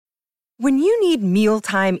When you need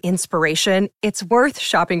mealtime inspiration, it's worth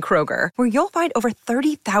shopping Kroger, where you'll find over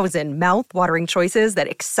 30,000 mouth-watering choices that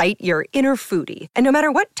excite your inner foodie. And no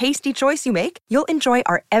matter what tasty choice you make, you'll enjoy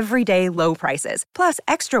our everyday low prices, plus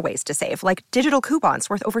extra ways to save, like digital coupons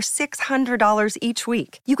worth over $600 each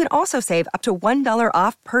week. You can also save up to $1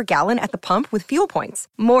 off per gallon at the pump with fuel points.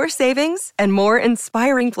 More savings and more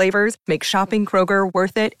inspiring flavors make shopping Kroger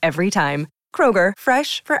worth it every time. Kroger,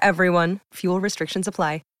 fresh for everyone. Fuel restrictions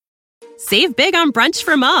apply. Save big on brunch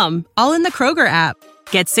for mom, all in the Kroger app.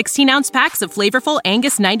 Get 16-ounce packs of flavorful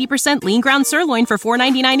Angus 90% lean ground sirloin for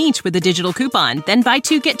 $4.99 each with a digital coupon. Then buy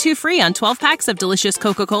 2, get 2 free on 12 packs of delicious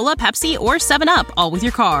Coca-Cola, Pepsi, or 7-Up, all with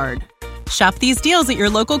your card. Shop these deals at your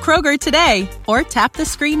local Kroger today, or tap the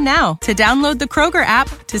screen now to download the Kroger app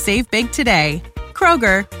to save big today.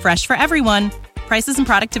 Kroger, fresh for everyone. Prices and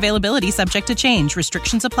product availability subject to change.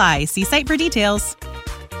 Restrictions apply. See site for details.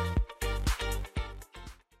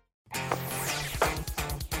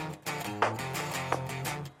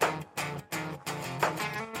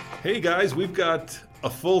 Hey guys, we've got a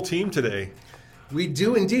full team today. We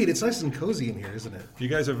do indeed. It's nice and cozy in here, isn't it? You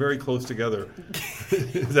guys are very close together.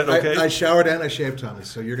 Is that okay? I showered and I shaved Tommy,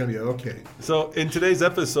 so you're going to be okay. So in today's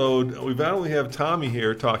episode, we not only have Tommy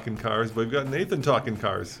here talking cars, but we've got Nathan talking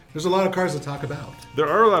cars. There's a lot of cars to talk about. There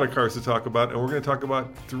are a lot of cars to talk about, and we're going to talk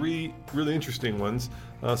about 3 really interesting ones.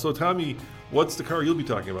 So Tommy, what's the car you'll be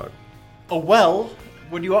talking about? Oh, well,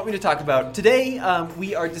 what do you want me to talk about? Today,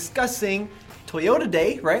 we are discussing Toyota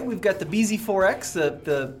Day, right? We've got the BZ4X,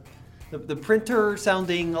 the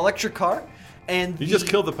printer-sounding electric car, and You just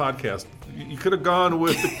killed the podcast. You could have gone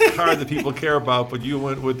with the car that people care about, but you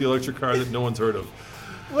went with the electric car that no one's heard of.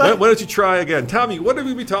 Why don't you try again? Tommy, what are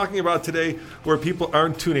we be talking about today where people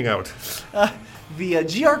aren't tuning out? The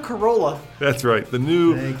GR Corolla. That's right, the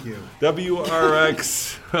new Thank you.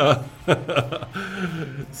 WRX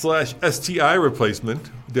 / STI replacement,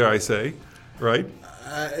 dare I say, right?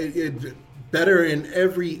 Better in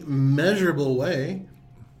every measurable way.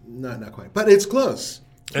 Not quite, but it's close.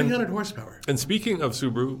 300 horsepower. And speaking of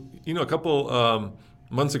Subaru, a couple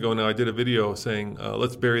months ago now, I did a video saying,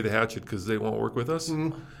 let's bury the hatchet because they won't work with us.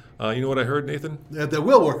 Mm-hmm. You know what I heard, Nathan? They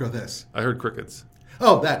will work with this. I heard crickets.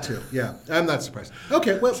 Oh, that too. Yeah, I'm not surprised.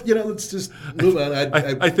 Okay, well, let's just move on.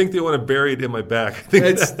 I think they want to bury it in my back. I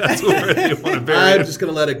think that's where they want to bury it. I'm just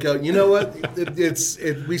going to let it go. You know what?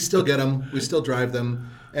 We still get them. We still drive them.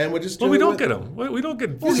 And we're just we don't get them. We don't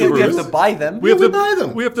get Subarus. You have to buy them. We have to buy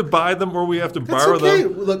them. We have to buy them, or we have to That's borrow okay.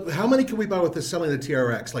 them. Look, how many can we buy with this selling the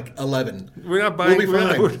TRX? Like 11. We're not buying. We'll be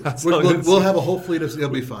fine. We're not selling We'll have a whole fleet of. It'll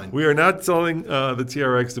be fine. We are not selling the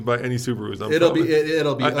TRX to buy any Subarus. It'll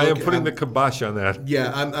be. I am putting the kibosh on that.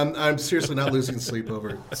 Yeah, I'm seriously not losing sleep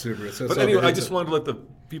over Subaru. So but anyway, I just wanted to let the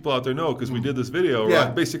people out there know because we did this video. Yeah.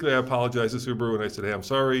 Right? Basically, I apologized to Subaru and I said, "Hey, I'm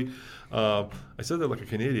sorry." I said that like a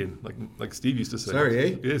Canadian, like Steve used to say. Sorry,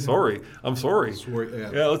 eh? Yeah, sorry. I'm sorry.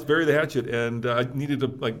 Yeah, let's bury the hatchet. And I needed to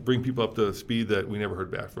bring people up to speed that we never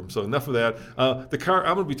heard back from. So enough of that. The car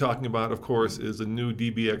I'm going to be talking about, of course, is the new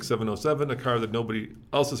DBX 707, a car that nobody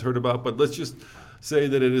else has heard about. But let's just say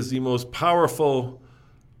that it is the most powerful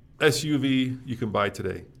SUV you can buy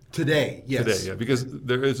today. Today, yes. Today, yeah, because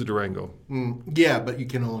there is a Durango. Yeah, but you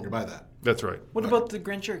can no longer buy that. That's right. What about the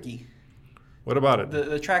Grand Cherokee? What about it?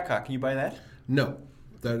 The Trackhawk, can you buy that? No.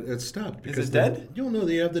 It's stopped. Is it dead? You don't know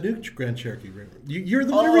they have the new Grand Cherokee. You're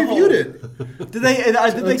the one who reviewed it. Did they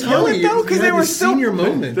kill it though? Because they were still senior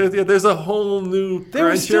moment. There's a whole new They were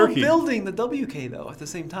Grand still Cherokee. building the WK though at the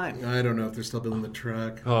same time. I don't know if they're still building the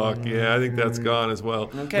truck. Oh, yeah, I think that's gone as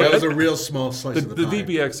well. Okay. That was a real small slice The of the pie.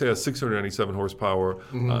 DBX has 697 horsepower,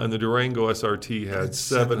 and the Durango SRT had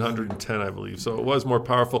 710, I believe. So it was more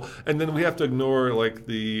powerful. And then we have to ignore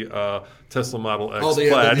the Tesla Model X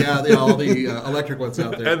Plaid. All the electric ones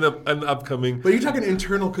out there. and the upcoming. But you're talking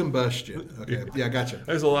internal combustion. Okay, yeah, gotcha.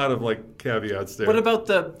 There's a lot of caveats there. What about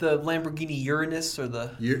the Lamborghini Uranus or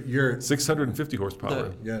the You're 650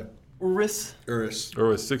 horsepower. yeah. Urus? Urus.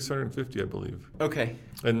 Or a 650, I believe. Okay.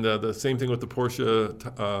 And the same thing with the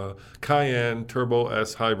Porsche Cayenne Turbo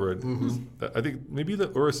S Hybrid. I think maybe the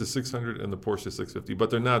Urus is 600 and the Porsche is 650,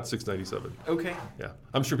 but they're not 697. Okay. Yeah,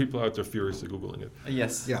 I'm sure people out there furiously Googling it.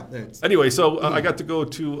 Yes. Yeah. Anyway, so I got to go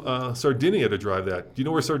to Sardinia to drive that. Do you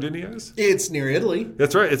know where Sardinia is? It's near Italy.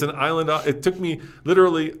 That's right. It's an island. It took me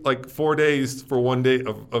literally 4 days for one day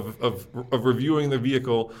of reviewing the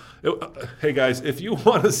vehicle. Hey guys, if you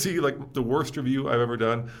want to see the worst review I've ever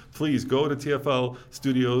done, please go to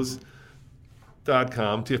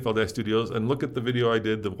TFLstudios.com, TFL-Studios, and look at the video I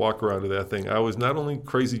did, the walk around of that thing. I was not only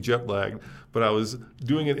crazy jet lagged, but I was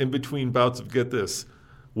doing it in between bouts of, get this,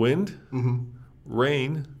 wind,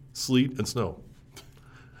 rain, sleet, and snow.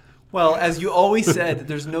 Well, as you always said,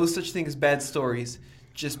 there's no such thing as bad stories,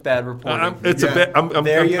 just bad reporting.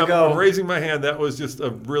 There you go. I'm raising my hand. That was just a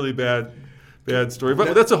really bad story.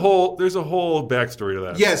 But there's a whole backstory to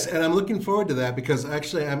that. Yes, and I'm looking forward to that because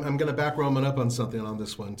actually I'm going to back Roman up on something on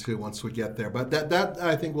this one too once we get there. But that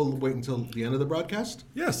I think we'll wait until the end of the broadcast.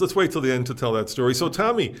 Yes, let's wait till the end to tell that story. So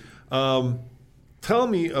Tommy, tell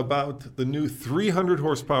me about the new 300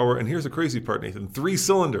 horsepower, and here's the crazy part, Nathan,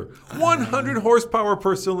 3-cylinder, 100 horsepower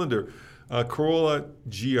per cylinder, Corolla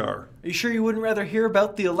GR. Are you sure you wouldn't rather hear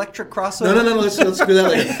about the electric crossover? No. Let's do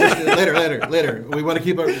that later. We want to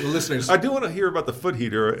keep our listeners. I do want to hear about the foot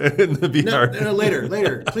heater in the VR. No,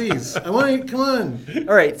 later, please. I want to, come on.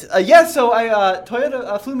 All right. So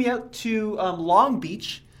Toyota flew me out to Long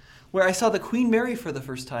Beach, where I saw the Queen Mary for the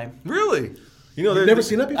first time. Really? You know, You've never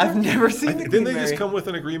seen that before? I've never seen the Queen Didn't they Mary. just come with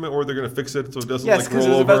an agreement where they're going to fix it so it doesn't Yes, like because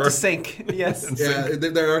roll it was over? about to sink. Yes. Yeah,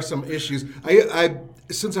 there are some issues. I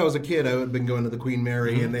since I was a kid, I had been going to the Queen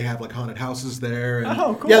Mary, and they have like haunted houses there. And,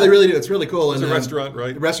 Oh, cool. Yeah, they really do. It's really cool. It's a restaurant,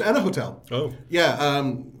 right? Restaurant and a hotel. Oh. Yeah,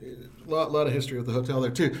 a lot of history with the hotel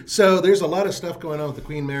there too. So there's a lot of stuff going on with the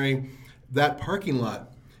Queen Mary. That parking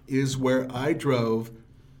lot is where I drove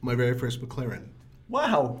my very first McLaren.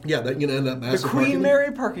 Wow. Yeah, that The massive Queen parking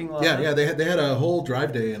Mary parking lot. Yeah, they had a whole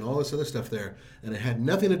drive day and all this other stuff there, and it had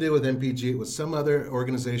nothing to do with MPG. It was some other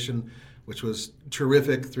organization, which was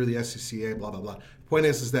terrific through the SCCA. Blah blah blah. Point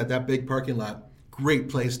is that big parking lot, great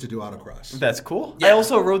place to do autocross. That's cool. Yeah. I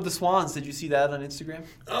also rode the Swans. Did you see that on Instagram?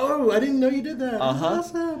 Oh, I didn't know you did that. Uh-huh.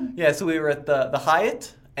 Awesome. Yeah, so we were at the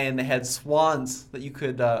Hyatt, and they had swans that you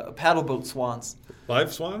could paddle boat swans.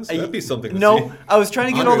 Live swans? That'd be something to No, see. I was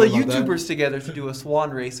trying to get all the Andre would love that. YouTubers together to do a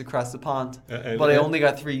swan race across the pond, And- but I only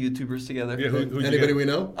got 3 YouTubers together. Yeah, who'd you Anybody get? we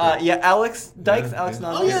know? Alex Dykes, Alex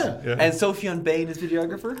Nunn. Oh, yeah. Yeah. And Sophion Bain, his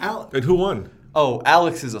videographer. And who won? Oh,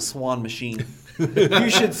 Alex is a swan machine. You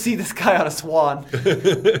should see this guy on a swan.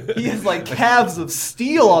 He has like calves of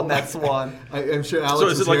steel on that swan. I'm sure Alex So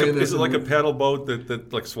is it like hearing this is it like a and- paddle boat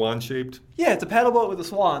that like swan shaped? Yeah, it's a paddle boat with a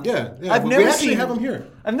swan. Yeah. I've We never actually seen have them here.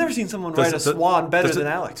 I've never seen someone ride a swan better than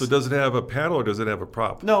Alex. So does it have a paddle or does it have a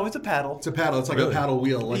prop? No, it's a paddle. It's a paddle. It's like Really? a paddle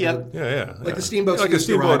wheel. Like Yep. Like the steamboats you used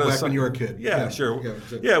to ride back when you were a kid. Yeah, Yeah, sure.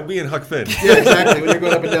 yeah. Yeah, me and Huck Finn. Yeah, exactly. When you're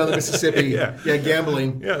going up and down the Mississippi. Yeah.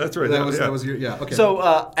 Gambling. Yeah, that's right. That Yeah, was yeah. that was your okay.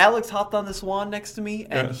 So Alex hopped on the swan next to me,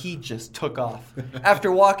 and Yeah. he just took off.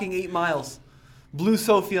 After walking 8 miles, blew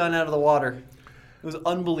Sophion out of the water. It was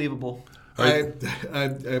unbelievable.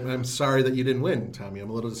 I'm sorry that you didn't win, Tommy. I'm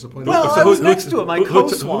a little disappointed. Well, I was next to it, my who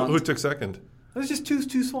co-swan. took second? It was just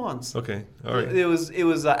two swans. Okay, all right. It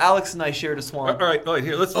was Alex and I shared a swan. All right,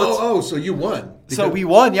 here, let's so you won. So we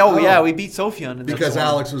won. Yeah, Oh. we beat Sophion. in that Because swan.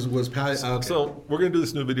 Alex was okay. So we're going to do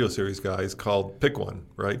this new video series, guys, called Pick One,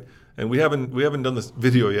 right? And we haven't done this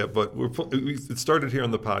video yet, but it started here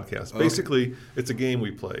on the podcast. Basically, it's a game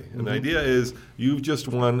we play, and the idea is you've just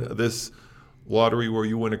won this lottery where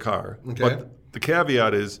you win a car. Okay. But the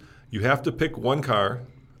caveat is you have to pick one car,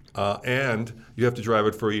 and you have to drive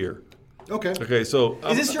it for a year. Okay. Okay, so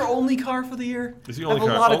Is this your only car for the year? It's the I have only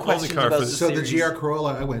a car- lot of only questions car about for this So the series. GR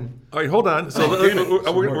Corolla, I win. all right, hold on. So damn it.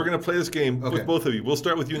 we're going to play this game Okay. with both of you. We'll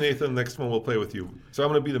start with you, Nathan. The next one we'll play with you. So I'm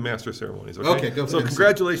going to be the master of ceremonies. Okay. Okay, go for So it.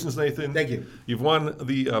 congratulations, Nathan. Thank you. You've won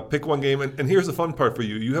the Pick One game, and here's the fun part for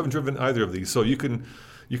you. You haven't driven either of these, so you can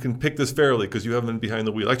pick this fairly because you haven't been behind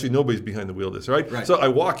the wheel. Actually, nobody's behind the wheel of this, right? Right. So I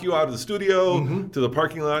walk you out of the studio to the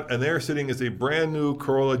parking lot, and there sitting is a brand new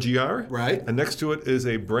Corolla GR. Right. And next to it is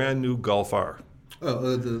a brand new Golf R.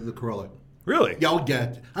 Oh, the Corolla. Really? Yeah, I'll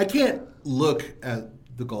get. I can't look at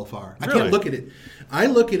the Golf R. I Really? can't look at it. I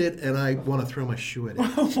look at it and I want to throw my shoe at it.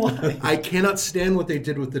 Why? I cannot stand what they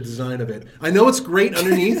did with the design of it. I know it's great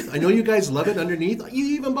underneath. I know you guys love it underneath. You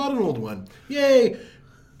even bought an old one. Yay!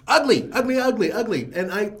 Ugly.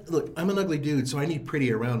 And I'm an ugly dude, so I need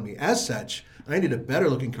pretty around me. As such, I need a better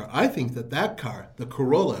looking car. I think that car, the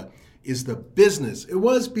Corolla, is the business. It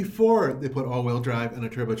was before they put all-wheel drive and a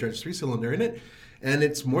turbocharged 3-cylinder in it, and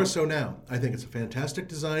it's more so now. I think it's a fantastic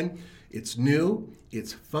design. It's new.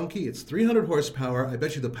 It's funky. It's 300 horsepower. I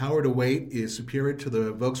bet you the power to weight is superior to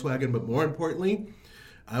the Volkswagen, but more importantly,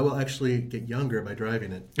 I will actually get younger by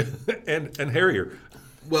driving it. and hairier.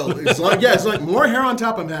 Well, it's like more hair on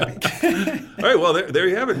top. I'm happy. All right, well, there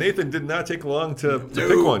you have it. Nathan did not take long to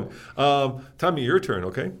pick one. Tommy, your turn,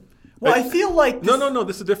 okay? Well, I feel like this, No,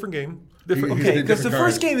 this is a different game. Different. He- Okay, did because the different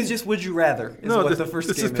first cars. game is just Would You Rather. Is No, what this, the first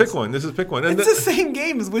this game is pick one. This is pick one. And It's the same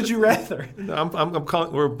game as Would You Rather. I'm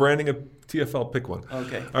calling. We're branding a TFL pick one.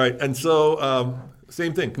 Okay. All right, and so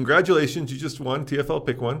same thing. Congratulations, you just won TFL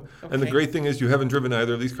pick one. And the Okay. great thing is you haven't driven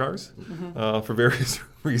either of these cars for various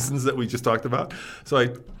reasons that we just talked about. So I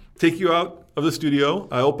take you out of the studio.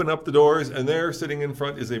 I open up the doors, and there, sitting in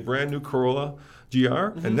front, is a brand new Corolla GR,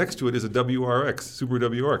 and next to it is a WRX, Subaru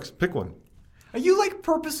WRX. Pick one. Are you like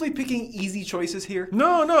purposely picking easy choices here?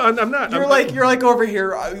 No, I'm not. You're like over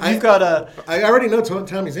here. You've got a. I already know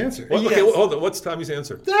Tommy's answer. Well, okay, Yes. well, hold on. What's Tommy's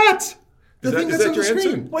answer? That! The Is thing that that's on the your answer?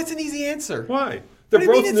 screen. What's an easy answer? Why? They're do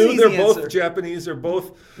you mean both it's an new. They're easy both answer? Japanese. They're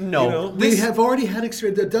both. No. You know, We have already had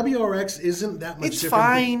experience. The WRX isn't that much It's different.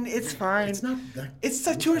 fine. It's fine. It's not that. It's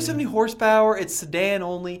like 270 horsepower. It's sedan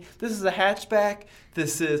only. This is a hatchback.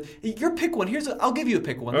 This is your pick one. I'll give you a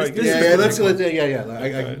pick one. All right, This give is me Yeah, a let's pick one.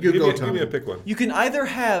 you go, Give Tommy. me a pick one. You can either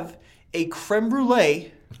have a creme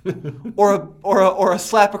brulee or a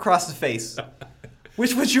slap across the face.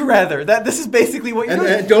 Which would you rather? This is basically what you're doing.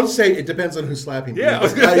 And don't say it depends on who's slapping you. Yeah, I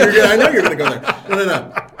was I know you're going to go there.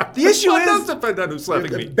 No. The issue Well, it does is depend on who's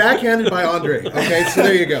slapping me. Backhanded by Andre. Okay, so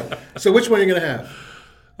there you go. So which one are you going to have?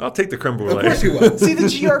 I'll take the creme brulee. Of course you will. see the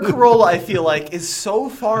GR Corolla. I feel like is so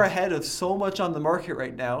far ahead of so much on the market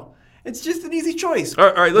right now. It's just an easy choice. All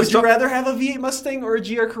right, let's Would you talk- rather have a V8 Mustang or a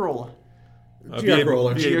GR Corolla? GR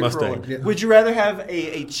Corolla. V8 GR Mustang. Corolla. Yeah. Would you rather have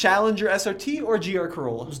a Challenger SRT or GR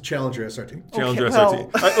Corolla? Challenger SRT. Challenger Okay, SRT. well-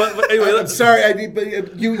 All right, well, anyway, I'm let's, sorry,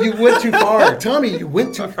 but you went too far. Tommy, you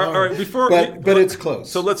went too far. all right, but it's close.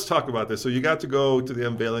 So let's talk about this. So you got to go to the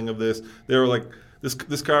unveiling of this. They were like,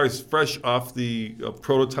 this car is fresh off the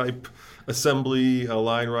prototype assembly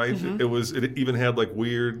line, right? It even had like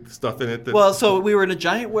weird stuff in it. That, Well, so we were in a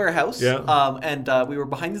giant warehouse, Yeah. and we were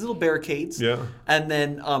behind these little barricades. Yeah. And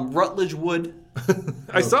then Rutledge Wood.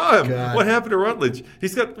 I saw him. God. What happened to Rutledge?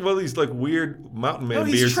 He's got one of these like weird mountain man No,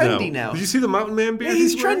 he's beards trendy now. Did you see the mountain man beard? Yeah,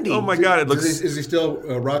 he's wearing? trendy. Oh my God, it looks. Is he still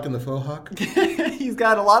rocking the faux hawk? He's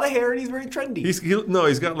got a lot of hair and he's very trendy.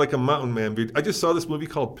 He's got like a mountain man beard. I just saw this movie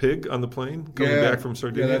called Pig on the plane coming back from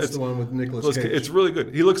Sardinia. Yeah, that's It's- the one with Nicolas Look, Cage. it's really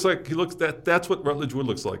good. He looks that's what Rutledge Wood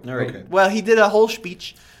looks like. All right. Okay. Well, he did a whole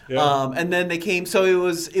speech, Yeah. and then they came. So it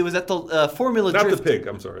was at the Formula Not Drift. the pig.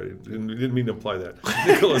 I'm sorry. I didn't mean to imply that.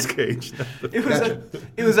 Nicolas Cage. not the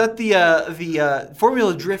It was at the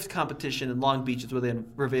Formula Drift competition in Long Beach is where they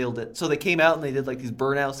revealed it. So they came out and they did like these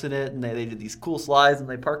burnouts in it, and they did these cool slides and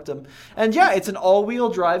they parked them. And yeah, it's an all-wheel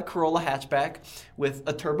drive Corolla hatchback with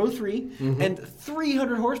a Turbo 3 and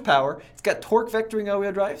 300 horsepower. It's got torque vectoring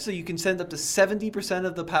all-wheel drive, so you can send up to 70%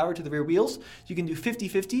 of the power to the rear wheels. You can do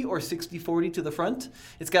 50-50 or 60-40 to the front.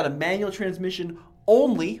 It's got a manual transmission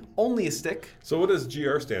only a stick. So what does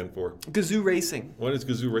GR stand for? Gazoo Racing. What is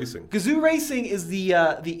Gazoo Racing? Gazoo Racing is the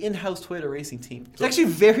in-house Toyota racing team. It's actually a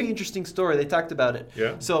very interesting story. They talked about it.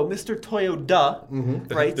 Yeah. So Mr. Toyoda,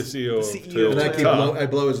 right? The CEO of of And I Toyota. I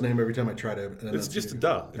blow his name every time I try to. It's just a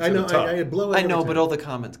duh. It's I know. a duh. I blow it. I every know, time. but all the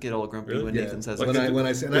comments get all grumpy Really? when Yeah. Nathan says Like it. when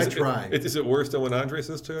I say, and I Is it- try. Is it worse than when Andre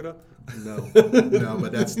says Toyota? No,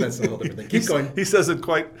 but that's a whole different thing. Keep going. He says it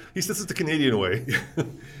the Canadian way.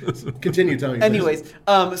 Continue, Tommy. please. Anyways,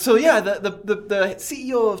 so yeah, the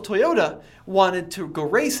CEO of Toyota wanted to go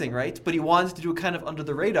racing, right? But he wanted to do it kind of under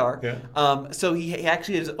the radar. Yeah. So he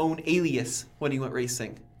actually had his own alias when he went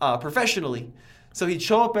racing professionally. So he'd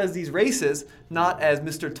show up as these races, not as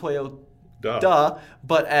Mr. Toyota,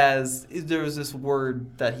 but as there was this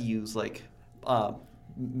word that he used, like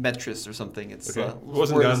metris or something. It's Okay. It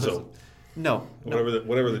wasn't word Gonzo. No. Whatever the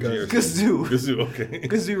GR Gazoo. Gazoo, okay.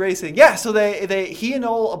 Gazoo Racing. Yeah, so he and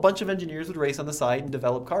a bunch of engineers would race on the side and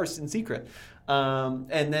develop cars in secret. And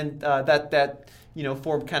then that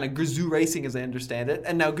formed kind of Gazoo Racing as I understand it.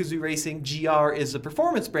 And now Gazoo Racing GR is a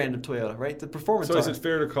performance brand of Toyota, right? The performance So is arm. it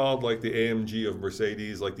fair to call it like the AMG of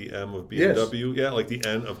Mercedes, like the M of BMW? Yeah, like the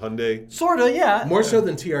N of Hyundai? Sorta, yeah. More so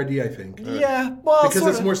than TRD, I think. Yeah, well, Because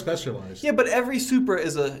sorta. it's more specialized. Yeah, but every Supra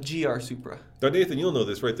is a GR Supra. Now, Nathan, you'll know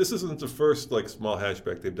this, right? This isn't the first like small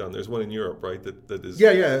hatchback they've done. There's one in Europe, right? That is.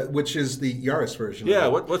 Yeah, which is the Yaris version. Yeah.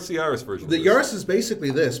 of it. What's the Yaris version? The of this? Yaris is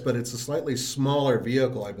basically this, but it's a slightly smaller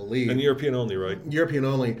vehicle, I believe. And European only, right? European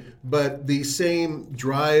only, but the same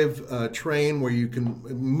drive train where you can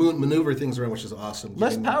maneuver things around, which is awesome. You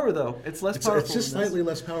Less can- power, though. It's less powerful. It's just than this. slightly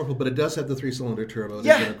less powerful, but it does have the 3-cylinder turbo.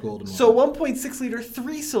 Yeah. That's cool. So 1.6 liter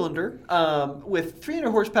 3-cylinder with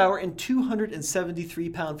 300 horsepower and 273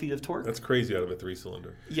 pound-feet of torque. That's crazy out of a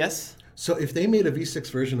 3-cylinder. Yes. So if they made a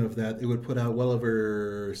V6 version of that, it would put out well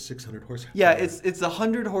over 600 horsepower. Yeah, it's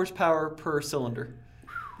 100 horsepower per cylinder.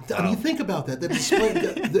 I mean, think about that. The display,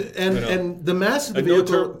 and the mass of the And no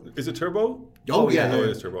vehicle. is it turbo? Oh yeah, No, it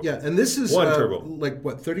is turbo. Yeah, and this is One turbo. like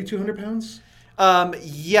what, 3,200 pounds?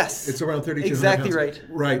 Yes. It's around 3,200 Exactly pounds. right.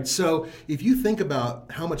 Right. So if you think about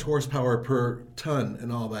how much horsepower per ton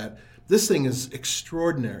and all that, this thing is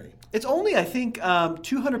extraordinary. It's only, I think,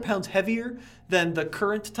 200 pounds heavier than the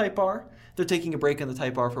current Type R. they're taking a break on the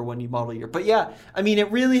Type R for one new model year. But yeah, I mean,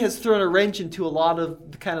 it really has thrown a wrench into a lot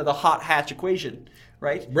of kind of the hot hatch equation,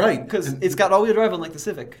 right? Right. Because it's got all-wheel drive unlike the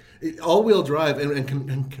Civic. All-wheel drive and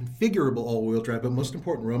configurable all-wheel drive, but most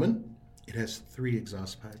important, Roman, it has 3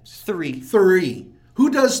 exhaust pipes. 3. Who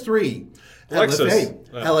does 3? Lexus.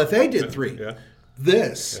 LFA did 3. Yeah.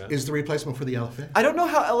 This is the replacement for the LFA. I don't know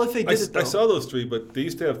how LFA did it, though. I saw those 3, but they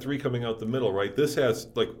used to have 3 coming out the middle, right? This has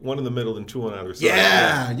like 1 in the middle and 2 on either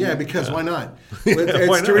side. Yeah, because why not? Why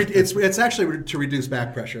not? It's actually to reduce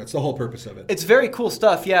back pressure. That's the whole purpose of it. It's very cool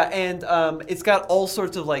stuff, yeah, and it's got all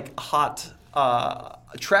sorts of like hot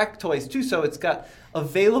track toys too. So it's got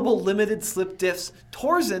available limited slip diffs,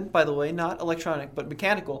 Torsen, by the way, not electronic but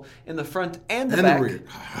mechanical, in the front and the back. The rear.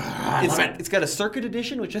 It's got a circuit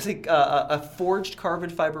edition, which is a forged carbon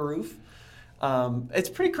fiber roof. It's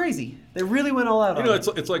pretty crazy. They really went all out on it.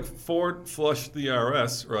 It's like Ford flushed the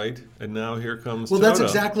RS, right? And now here comes Well, Toyota. that's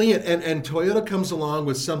exactly it. And Toyota comes along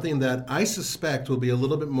with something that I suspect will be a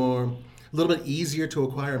little bit easier to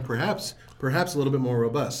acquire and perhaps a little bit more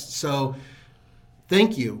robust. So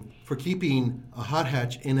thank you for keeping a hot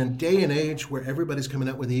hatch in a day and age where everybody's coming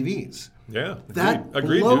out with EVs. Yeah, That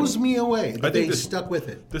blows me away that they stuck with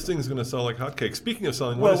it. This thing's going to sell like hotcakes. Speaking of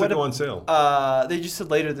selling, when does it go on sale? They just said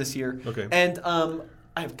later this year. Okay. And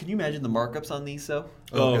can you imagine the markups on these, though?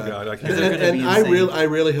 Oh God, I can't. And I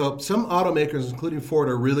really hope some automakers, including Ford,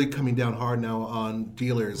 are really coming down hard now on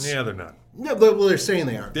dealers. Yeah, they're not. No, well, they're saying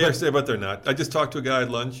they are. But they're not. I just talked to a guy at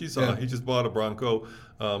lunch. He just bought a Bronco,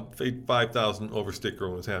 paid $5,000 over sticker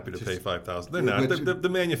and was happy to pay $5,000. They're not. The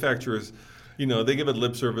manufacturers, they give it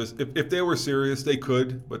lip service. If they were serious, they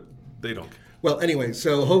could, but they don't. Well, anyway,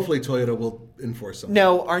 so hopefully Toyota will enforce something.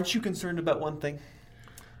 Now, aren't you concerned about one thing?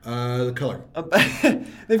 The color.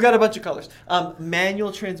 They've got a bunch of colors.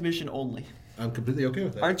 Manual transmission only. I'm completely okay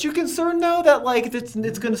with that. Aren't you concerned though that like it's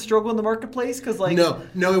going to struggle in the marketplace because like no,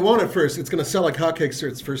 it won't at first. It's going to sell like hotcakes for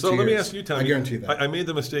its first 2 years. So let me ask you, Tommy. I guarantee that. I made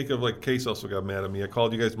the mistake of Case also got mad at me. I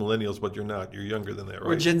called you guys millennials, but you're not. You're younger than that, right?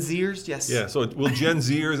 We're Gen Zers, yes. Yeah. So will Gen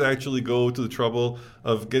Zers actually go to the trouble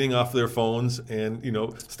of getting off their phones and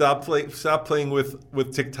stop playing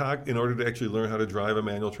with TikTok in order to actually learn how to drive a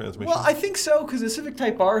manual transmission? Well, I think so because the Civic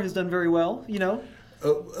Type R has done very well.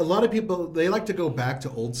 A lot of people, they like to go back to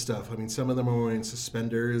old stuff. I mean, some of them are wearing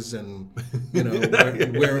suspenders and,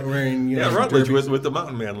 wearing Rutledge with the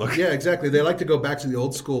mountain man look. Yeah, exactly. They like to go back to the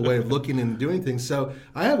old school way of looking and doing things. So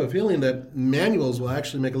I have a feeling that manuals will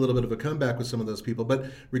actually make a little bit of a comeback with some of those people. But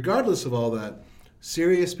regardless of all that,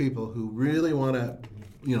 serious people who really want to,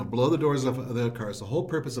 blow the doors off of their cars, the whole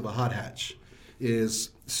purpose of a hot hatch is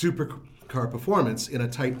supercar performance in a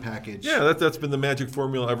tight package. Yeah, that's been the magic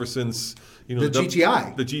formula ever since the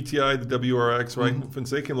GTI. The GTI, the WRX, right? Since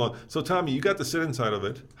they came along. So Tommy, you got to sit inside of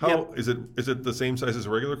it. How is it? Is it the same size as a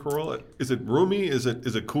regular Corolla? Is it roomy? Is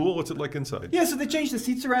it cool? What's it like inside? Yeah, so they changed the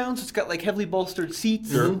seats around. So it's got like heavily bolstered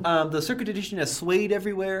seats. Sure. The Circuit Edition has suede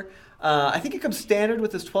everywhere. I think it comes standard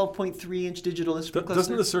with this 12.3-inch digital instrument cluster.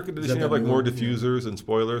 Doesn't the Circuit Edition have like more diffusers and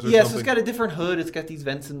spoilers or something? something? So it's got a different hood. It's got these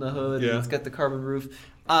vents in the hood. And it's got the carbon roof.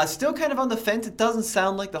 Still kind of on the fence. It doesn't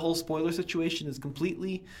sound like the whole spoiler situation is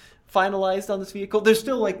completely finalized on this vehicle. There's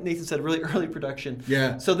still, like Nathan said, really early production.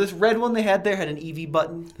 Yeah. So this red one they had there had an EV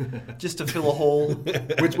button just to fill a hole.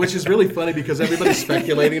 Which is really funny because everybody's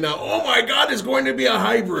speculating now, oh my God, it's going to be a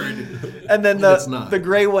hybrid. And then the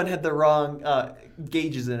gray one had the wrong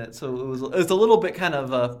gauges in it. So it was a little bit kind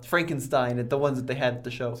of Frankenstein at the ones that they had at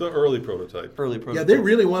the show. So early prototype. Yeah, they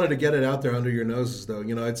really wanted to get it out there under your noses, though.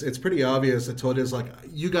 It's pretty obvious that Toyota's like,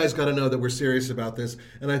 you guys got to know that we're serious about this.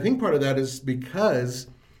 And I think part of that is because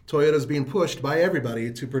Toyota's being pushed by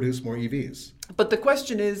everybody to produce more EVs. But the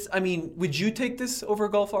question is, I mean, would you take this over a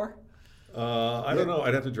Golf R? I don't know.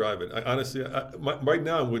 I'd have to drive it. Honestly, right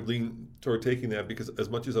now I would lean toward taking that because as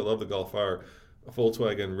much as I love the Golf R,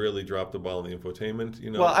 Volkswagen really dropped the ball in the infotainment.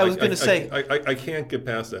 Well, I was going to say, I can't get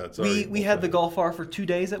past that. Sorry. We had the Golf R for 2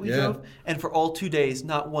 days that we drove, and for all 2 days,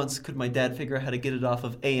 not once could my dad figure out how to get it off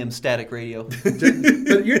of AM static radio.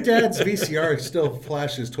 But your dad's VCR still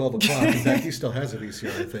flashes 12 o'clock. In fact, he still has a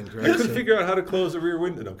VCR, I think, right? I couldn't figure out how to close the rear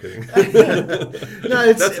window. No, I'm kidding.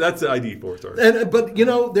 No, that's the ID4, sorry.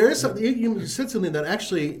 But there is something, you said something that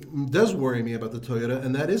actually does worry me about the Toyota,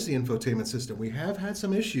 and that is the infotainment system. We have had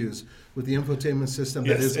some issues with the infotainment system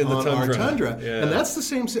that is on our Tundra. Yeah. And that's the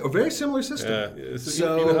same, a very similar system. Yeah.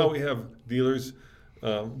 So, you know how we have dealers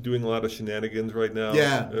doing a lot of shenanigans right now?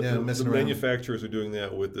 Messing the around. manufacturers are doing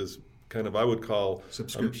that with this kind of, I would call,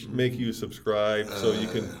 subscription. Make you subscribe so you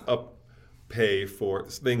can pay for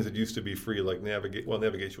things that used to be free, like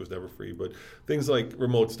navigation was never free, but things like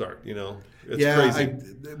remote start. It's crazy.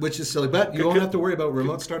 Which is silly. But you won't have to worry about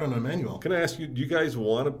remote start on a manual. Can I ask you, do you guys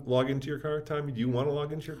want to log into your car, Tommy? Do you want to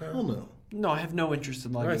log into your car? Hell no. No, I have no interest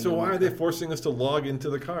in logging. All right, so into why my are they car. forcing us to log into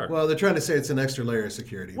the car? Well, they're trying to say it's an extra layer of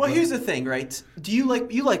security. Well, but- here's the thing, right? Do you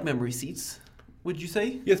like memory seats? Would you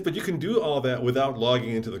say? Yes, but you can do all that without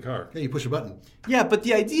logging into the car. Yeah, you push a button. Yeah, but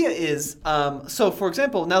the idea is, so for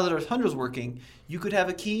example, now that our Tundra's working, you could have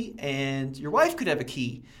a key and your wife could have a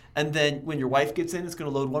key. And then when your wife gets in, it's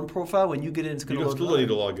going to load one profile. When you get in, it's going You to don't load still need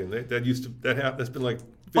to another. log in. That's been like 15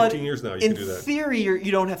 But years now. You in can do that. theory,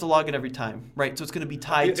 you don't have to log in every time, right? So it's going to be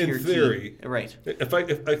tied to In your theory. key. Right. If I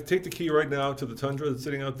take the key right now to the Tundra that's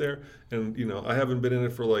sitting out there, and I haven't been in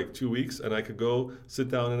it for like 2 weeks, and I could go sit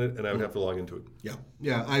down in it, and I would have to log into it.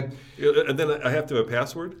 Yeah. And then I have to have a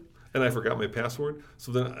password, and I forgot my password.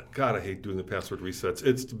 So then, God, I hate doing the password resets.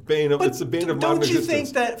 It's the bane of But modern don't you existence. think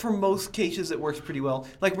that for most cases it works pretty well?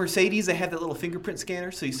 Like Mercedes, they have that little fingerprint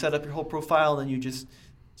scanner, so you set up your whole profile, and then you just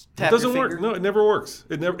tap It doesn't your work. finger. No, it never works.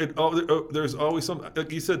 There's always some. Like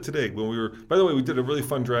you said today, when we were. By the way, we did a really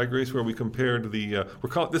fun drag race where we compared the.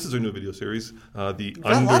 This is a new video series. The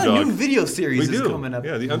Got Underdog. a lot of new video series We is do. coming up.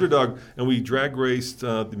 Yeah, the Underdog, and we drag raced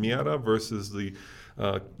the Miata versus the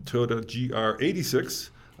Toyota GR86.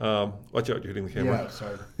 Watch out, you're hitting the camera. Yeah,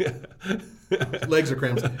 sorry. Legs are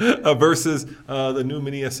cramped. Versus the new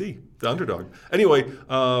Mini SE, the Underdog. Anyway,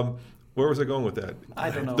 where was I going with that? I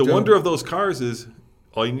don't know. The wonder of those cars is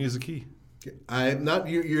all you need is a key. I'm not.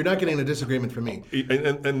 You're not getting a disagreement from me.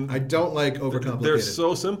 And I don't like overcomplicated. they're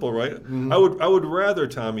so simple, right? I would rather,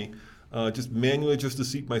 Tommy, just manually just to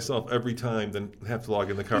seat myself every time than have to log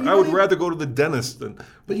in the car. But you I would don't rather go to the dentist than.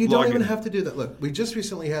 But you don't log even in. have to do that. Look, we just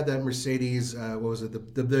recently had that Mercedes. What was it?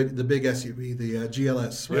 The big SUV, the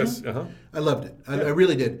GLS. Right? Yes. I loved it. I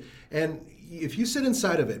really did. And if you sit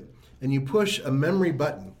inside of it and you push a memory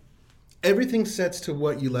button, everything sets to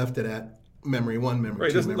what you left it at. Memory 1, memory Right,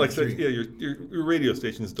 it 2, doesn't memory like 3. say, your radio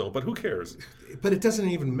stations don't, but who cares? But it doesn't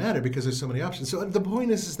even matter because there's so many options. So the point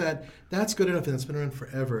is that that's good enough and it's been around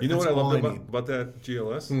forever. You know That's what I all loved need. about that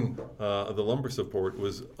GLS? The lumbar support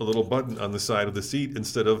was a little button on the side of the seat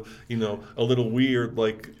instead of a little weird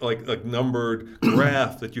like numbered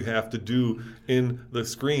graph that you have to do in the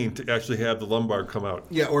screen to actually have the lumbar come out.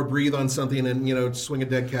 Yeah, or breathe on something and swing a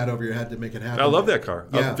dead cat over your head to make it happen. I love that car,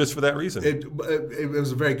 Yeah. just for that reason. It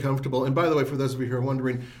was very comfortable. And by the way, for those of you who are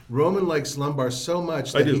wondering, Roman likes lumbar so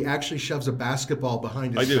much that do. he actually shoves a basketball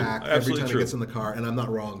behind I his do. back every Absolutely time true. he gets in the car, and I'm not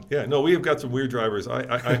wrong. Yeah, no, we have got some weird drivers. I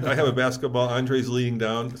have a basketball. Andre's leaning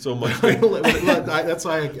down so much that That's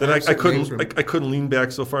why I couldn't lean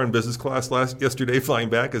back so far in business class yesterday flying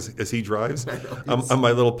back as he drives on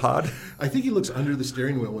my little pod. I think he looks under the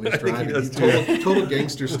steering wheel when he's think he driving. does, He's total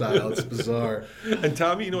gangster style. It's bizarre. And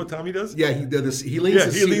Tommy, you know what Tommy does? Yeah, he did this. He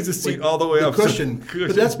leans the seat all the way up. Cushion.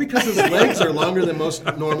 But that's because his legs are longer than most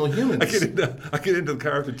normal humans. I get into the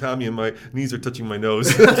car after Tommy and my knees are touching my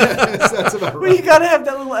nose. That's about Well, right. you got to have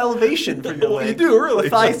that little elevation for your Well, leg. you do, really.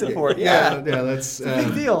 Thigh support. Yeah. That's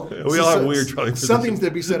Big deal. We all have weird driving Something positions.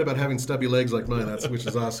 to be said about having stubby legs like mine, which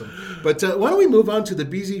is awesome. But why don't we move on to the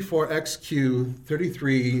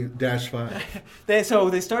BZ4XQ33-5? So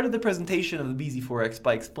they started the presentation of the BZ4X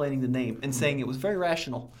by explaining the name and saying it was very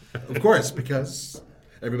rational. Of course, because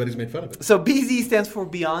everybody's made fun of it. So BZ stands for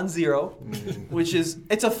Beyond Zero, which is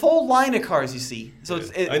it's a full line of cars you see. So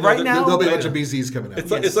it's I know right that- now. There'll be a bunch of BZs coming out.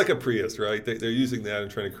 It's like a Prius, right? They're using that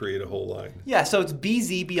and trying to create a whole line. Yeah, so it's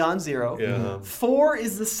BZ Beyond Zero. Yeah. 4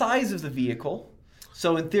 is the size of the vehicle.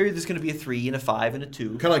 So in theory, there's going to be a 3 and a 5 and a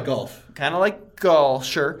 2. Kind of like golf. Kind of like golf,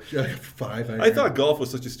 sure. 5. I thought golf was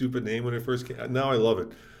such a stupid name when it first came. Now I love it.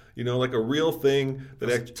 Like a real thing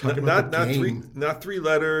that talking about the game. not three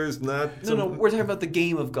letters, not. No, we're talking about the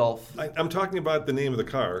game of golf. I'm talking about the name of the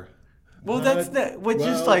car. Well, that's that. What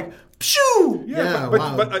just Well- like, pshoo! Yeah, but,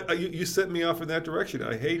 wow. but you sent me off in that direction.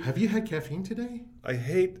 Have you had caffeine today? I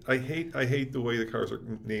hate the way the cars are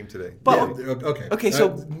named today. But Yeah, okay. okay,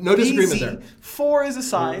 so no disagreement BZ, there. 4 is a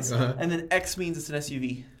size, Uh-huh. and then X means it's an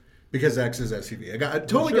SUV. Because X is SUV. I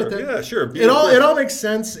totally Sure, get that. yeah, sure. It all makes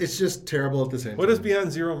sense. It's just terrible at the same What time. does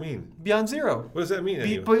Beyond Zero mean? Beyond Zero. What does that mean?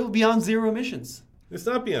 anyway? Beyond Zero emissions. It's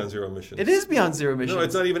not Beyond Zero emissions. It is Beyond Zero emissions. No,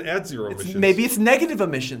 it's not even at zero emissions. Maybe it's negative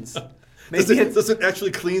emissions. Maybe Does it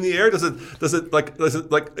actually clean the air? Does it like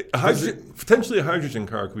a hydrogen, potentially a hydrogen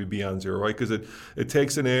car could be beyond zero, right? Because it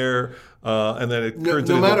takes in air and then it turns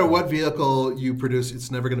No into- matter what vehicle you produce,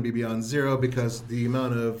 it's never going to be beyond zero because the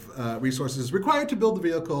amount of resources required to build the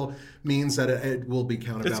vehicle means that it will be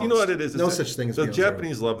counterbalanced. You know what it is? No It's such thing as the beyond zero.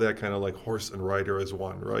 Japanese love that kind of like horse and rider as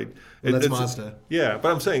one, right? Well, that's It's- Mazda. Yeah,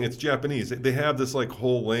 but I'm saying it's Japanese. They have this like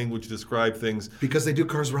whole language to describe things Because they do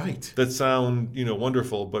cars right. that sound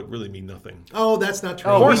wonderful, but really mean nothing. Oh, that's not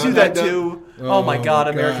true. Oh, we Horse- do that too. Oh my God,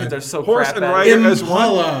 Americans God. are so Horse crap and at rider it. as one.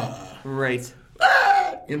 Impala. Right.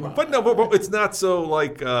 But it's not so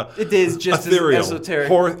like It is just as ethereal. esoteric.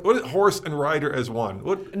 Horse and rider as one.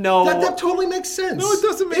 What? No. That totally makes sense. No, it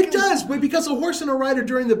doesn't make It any- does, but because a horse and a rider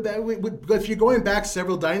during if you're going back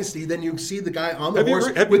several dynasties, then you see the guy on the horse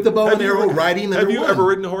with the bow and arrow riding. Have under you one. ever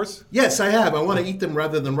ridden a horse? Yes, I have. I want to eat them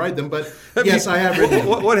rather than ride them, but yes, I have ridden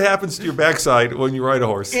them. What happens to your backside when you ride a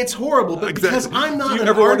horse? It's horrible, but Exactly. because I'm Do not you an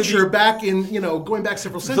ever wanna archer be- back in, going back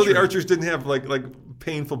several So centuries. the archers didn't have like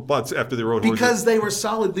painful butts after they rode horses. Because they were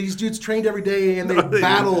solid. These dudes trained every day and they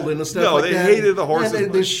battled and stuff No, like they that. hated the horses.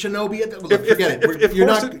 And the shinobi. Look, forget it. You're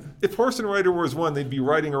not. If horse and rider was one, they'd be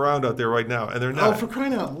riding around out there right now, and they're Oh, not. for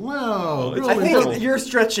crying out loud! it's I Really? horrible. think you're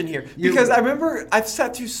stretching here because I remember I've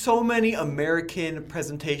sat through so many American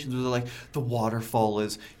presentations where they're like the waterfall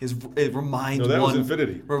is it reminds No, that one was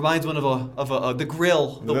Infinity. reminds one of a the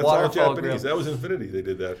grill, the That's all waterfall grill. Japanese. That was Infinity. They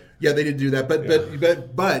did that. Yeah, they did do that,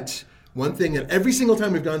 but one thing that every single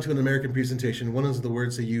time we've gone to an American presentation, one of the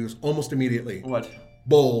words they use almost immediately. What?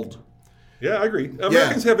 Bold. Yeah, I agree.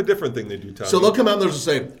 Americans have a different thing they do, Tommy. So they'll come out and they'll just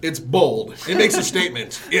say, it's bold. It makes a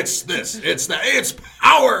statement. It's this, it's that, it's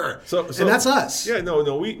power. So and that's us. Yeah, no,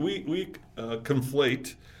 we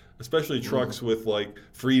conflate, especially trucks with like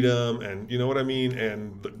freedom and you know what I mean,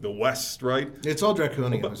 and the West, right? It's all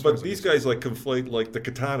draconian. But these guys like conflate like the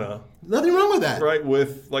katana, Nothing wrong with that. right,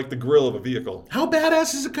 with like the grill of a vehicle. How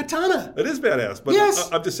badass is a katana? It is badass, but Yes.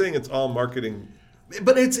 I'm just saying it's all marketing.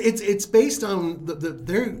 But it's based on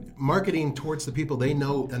their marketing towards the people they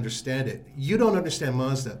know understand it. You don't understand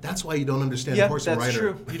Mazda. That's why you don't understand Yeah, horse and that's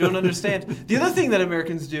rider. true. You don't understand. The other thing that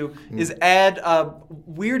Americans do is add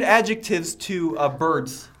weird adjectives to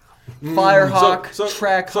birds. Firehawk,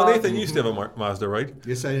 trackhawk. So Nathan, you used to have a Mazda, right?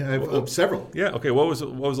 Yes, I have several. Yeah. Okay. What was the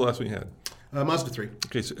last one you had? Mazda 3.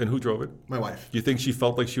 Okay. So, and who drove it? My wife. Do you think she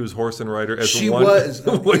felt like she was horse and rider as She one was.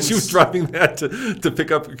 when she was driving that to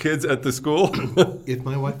pick up kids at the school? If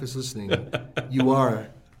my wife is listening, you are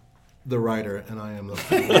the rider and I am the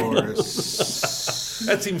horse.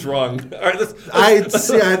 That seems wrong. All right,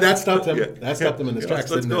 That stopped him. That stopped him in his tracks,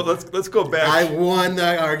 let's didn't go. it? Let's go back. I won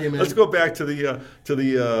that argument. Let's go back to the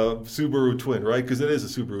Subaru Twin, right? Because it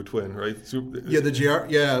is a Subaru Twin, right? Yeah, the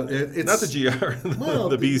GR. Yeah, it's Not the GR, Well,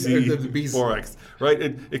 the BZ, the BZ. 4X, right?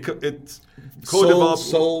 It's co-developed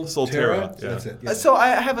Solterra. Yeah. That's it. Yeah. So I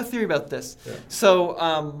have a theory about this. So,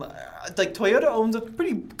 like Toyota owns a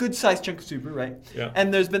pretty good sized chunk of Subaru, right? Yeah.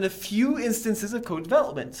 And there's been a few instances of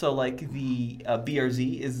co-development. So, like the BRZ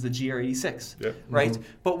is the GR86, Yeah. right? Mm-hmm.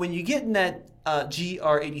 But when you get in that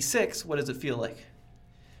GR86, what does it feel like?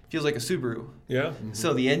 Feels like a Subaru. Yeah.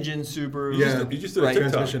 So the engine Subaru. Yeah. You just did a Right.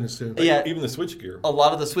 TikTok. Transmission is too. Yeah. Even the switchgear. A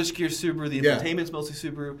lot of the switchgear Subaru, the Yeah. infotainment's mostly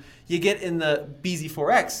Subaru. You get in the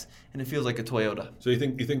BZ4X, and it feels like a Toyota. So you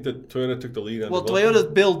think that Toyota took the lead on Well, the development?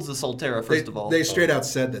 Toyota builds the Solterra first of all. They straight out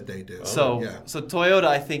said that they do. So, yeah. so Toyota,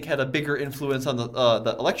 I think, had a bigger influence on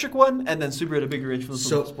the electric one, and then Subaru had a bigger influence on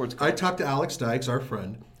So the sports car. I talked to Alex Dykes, our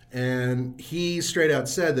friend, and he straight out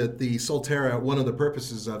said that the Solterra, one of the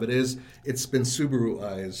purposes of it is it's been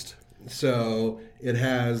Subaruized. So it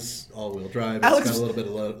has all-wheel drive. Alex- It's got a little bit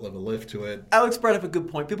of a lift to it. Alex brought up a good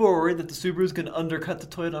point. People were worried that the Subaru's going to undercut the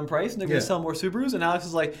Toyota on price, and they're going Yeah. to sell more Subarus. And Alex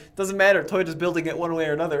is like, doesn't matter. Toyota's building it one way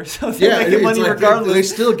or another, so they're Yeah, making it's money like regardless. they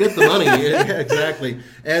still get the money. Yeah, exactly.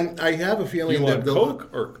 And I have a You feeling want that Coke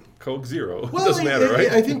or Coke Zero? Well, it doesn't matter,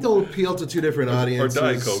 right? I think they'll appeal to two different audiences.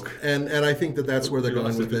 Diet Coke. And I think that's where they're You going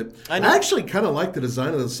lost with it. it. I I, know. actually kind of like the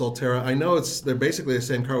design of the Solterra. I know they're basically the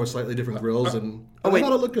same car with slightly different grills, and I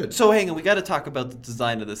thought it looked good. So hang on, we got to talk about the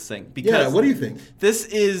design of this thing because Yeah, what do you think? This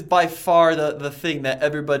is by far the thing that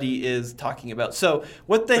everybody is talking about. So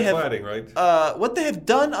what they The have cladding, right? what they have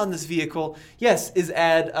done on this vehicle, yes, is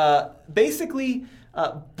add basically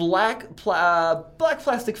black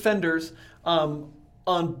plastic fenders on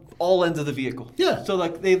all ends of the vehicle. Yeah. So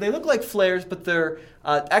like they look like flares, but they're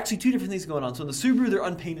actually two different things going on. So in the Subaru, they're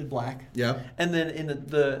unpainted black. Yeah. And then in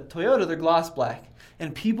the Toyota, they're gloss black.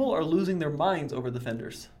 And people are losing their minds over the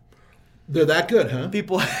fenders. They're that good, huh?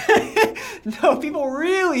 People, no, people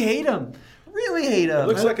really hate them. really hate It them.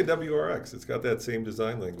 looks like a WRX. It's got that same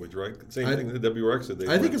design language, right? Same thing that the WRX did.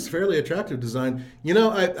 I think it's fairly attractive design.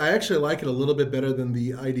 I actually like it a little bit better than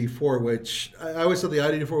the ID4, which I always thought the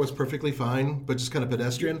ID4 was perfectly fine, but just kind of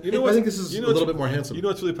pedestrian. I think this is a little bit more handsome. You know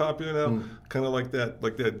what's really popular now? Kind of like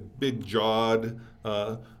that big jawed,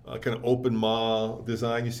 kind of open maw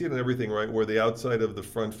design. You see it in everything, right? Where the outside of the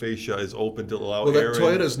front fascia is open to allow air.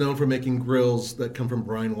 Toyota's known for making grills that come from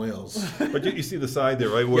brine whales. But you see the side there,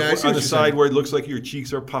 right? I see on what the you're side saying. where it looks like your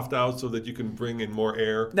cheeks are puffed out so that you can bring in more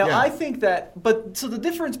air. Now, Yeah. I think that, so the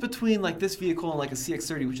difference between like this vehicle and like a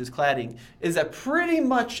CX-30, which is cladding, is that pretty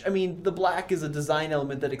much, the black is a design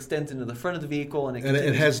element that extends into the front of the vehicle, and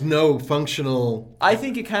It has no functional... I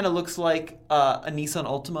think it kind of looks like a Nissan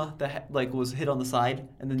Altima that was hit on the side,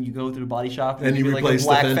 and then you go through the body shop And you do, replace a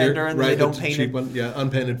black the fender, and right? then they don't the paint cheap it. one, yeah,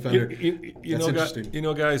 unpainted fender. That's interesting.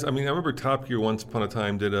 Guys. I remember Top Gear once upon a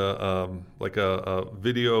time did a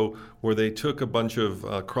video where they took a bunch of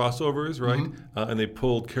crossovers, right? And they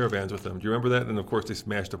pulled caravans with them. Do you remember that? And of course, they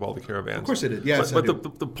smashed up all the caravans. Of course they did. Yes, but I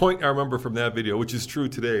do. the point I remember from that video, which is true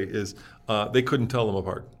today, is they couldn't tell them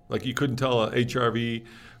apart. Like you couldn't tell a HRV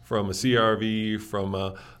from a CRV, from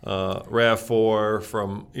a RAV4,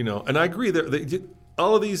 from And I agree that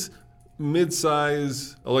all of these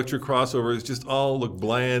mid-size electric crossovers just all look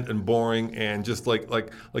bland and boring and just like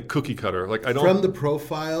cookie cutter. Like I don't. From the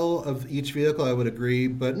profile of each vehicle, I would agree,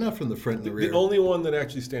 but not from the front and the rear. The only one that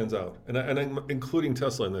actually stands out, and I'm including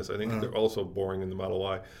Tesla in this. I think they're also boring in the Model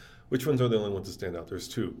Y. Which ones are the only ones that stand out? There's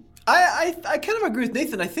two. I kind of agree with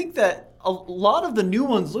Nathan. I think that a lot of the new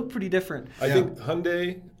ones look pretty different. I think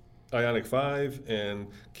Hyundai Ioniq 5 and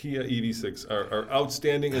Kia EV6 are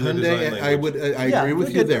outstanding in their design language. I agree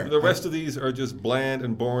with you there. The rest of these are just bland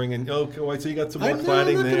and boring. And so you got some more I'm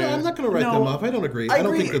cladding there. I'm not going to write them off. I don't agree. I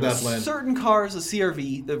don't think they're that bland. Certain cars, the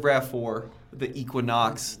CRV, the RAV4, the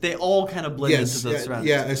Equinox, they all kind of blend into the surroundings.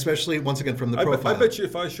 Yeah, especially once again from the profile. I bet you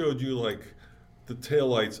if I showed you the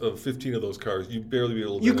taillights of 15 of those cars, you'd barely be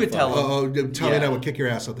able to You could tell them. Oh, Tommy and I would kick your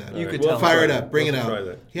ass at that. You could We'll tell. fire it up. Bring it We'll out. try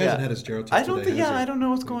that. He hasn't had his Gerald today. I don't think. I don't know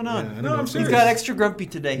what's going on. Yeah, I don't No, know. I'm He's serious. got extra grumpy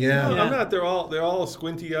today. Yeah. No, I'm not. They're all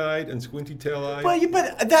squinty-eyed and squinty-tail-eyed.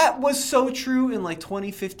 But that was so true in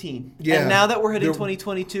 2015. Yeah. And now that we're hitting They're-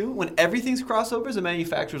 2022, when everything's crossovers, the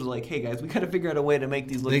manufacturers are like, hey guys, we got to figure out a way to make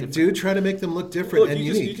these look They different. do try to make them look different Look, and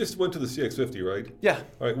you unique. just went to the CX-50, right? Yeah.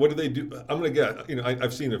 All right, what did they do? I'm going to get,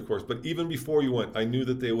 I've seen it, of course, but even before you went, I knew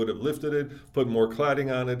that they would have lifted it, put more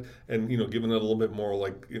cladding on it, and, given it a little bit more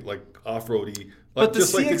like off-roady, But the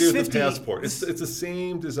just like they do with the CX-50 Passport. It's the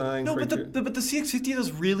same design. No, but the criteria. CX-50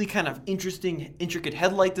 does really kind of interesting, intricate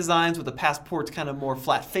headlight designs with the Passport's kind of more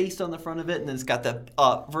flat-faced on the front of it, and then it's got the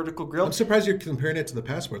vertical grille. I'm surprised you're comparing it to the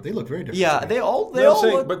Passport. They look very different. Yeah, to me. they all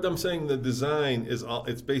look. But I'm saying the design is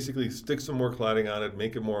it's basically stick some more cladding on it,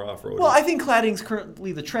 make it more off-roady. Well, I think cladding's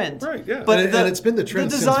currently the trend. Right, yeah. But and it's been the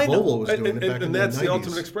trend since Volvo was and, doing it back in and the that's 90s. the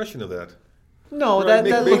ultimate expression of that. No, Right,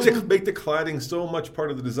 that make looks, the cladding so much part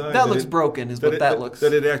of the design that looks broken, is what that looks.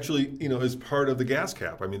 That it actually is part of the gas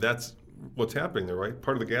cap. I mean, that's what's happening there, right?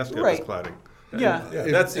 Part of the gas cap Right. is cladding. Yeah.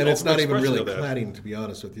 That's the and it's not ultimate even expression really of that. cladding, to be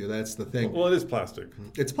honest with you. That's the thing. Well, it is plastic.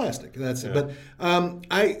 It's plastic. That's it. But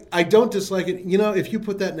I don't dislike it. If you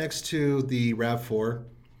put that next to the RAV4,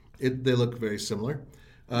 they look very similar.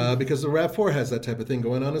 Because the RAV4 has that type of thing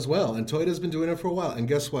going on as well. And Toyota's been doing it for a while. And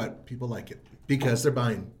guess what? People like it. Because they're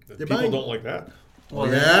buying. They're People buying. don't like that. Well,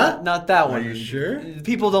 Yeah? not that one. Are you sure?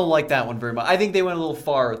 People don't like that one very much. I think they went a little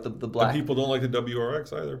far with the And black. people don't like the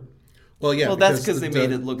WRX either. Well, yeah. Well, that's 'cause they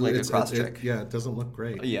made it look like a Crosstrek. Yeah, it doesn't look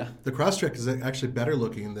great. Yeah. The Crosstrek is actually better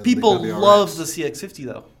looking than People the WRX. love the CX-50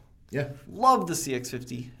 though. Yeah. Love the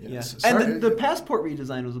CX-50. Yeah. Yes. And Sorry. the Passport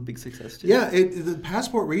redesign was a big success too. Yeah, the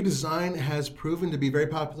Passport redesign has proven to be very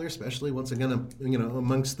popular, especially once again,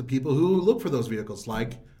 amongst the people who look for those vehicles,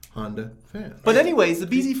 like Honda fans. But anyways, the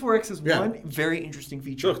BZ4X is Yeah. one very interesting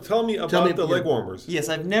feature. So tell me about the leg warmers. Yes,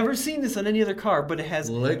 I've never seen this on any other car, but it has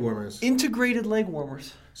Leg warmers. integrated leg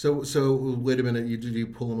warmers. So wait a minute. Did you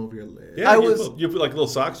pull them over your leg? Yeah, I you was- put like little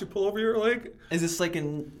socks you pull over your leg. Is this like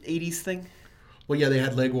an 80s thing? Well, yeah, they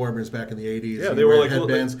had leg warmers back in the 80s. Yeah, You they were wear like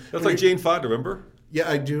headbands. That's like Jane Fonda, remember? Yeah,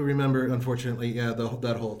 I do remember. Unfortunately, yeah,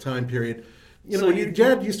 that whole time period. So When you-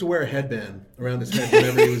 Dad used to wear a headband around his head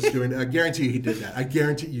whenever he was doing. I guarantee he did that. I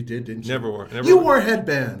guarantee you did, didn't you? Never wore. You wore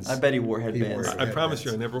headbands. I bet he wore headbands. wore I promise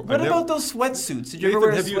you, I never. What I about never, those sweatsuits? Did you ever Nathan,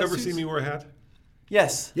 wear have you ever sweatsuits? seen me wear a hat?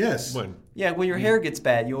 Yes. Yes. When? Yeah, when your hair gets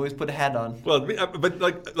bad, you always put a hat on. Well, but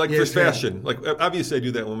like Yes, for yeah. fashion, like obviously I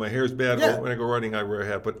do that when my hair's bad. Yeah. Or when I go running, I wear a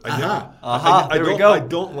hat. But There we don't, go. I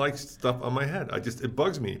don't like stuff on my head. It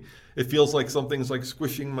bugs me. It feels like something's like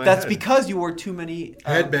squishing my That's head. because you wore too many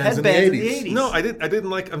Headbands in the in the 80s. 80s. No, I didn't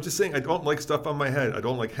like. I'm just saying I don't like stuff on my head. I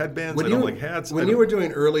don't like headbands. I don't like hats. When you were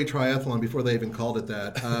doing early triathlon before they even called it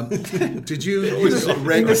that, did you use In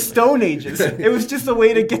regular? the Stone Ages, it was just a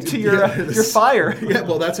way to get to your fire. Yeah,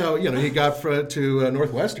 well, that's how he got to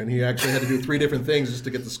Northwestern. He actually had to do 3 different things just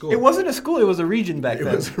to get to school. It wasn't a school; it was a region back It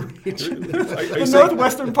then. was a region. The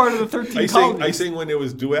northwestern part of the 13 colonies. I sang when it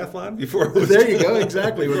was duathlon before. It was There you go,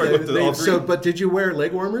 exactly. Before I went to all three. But did you wear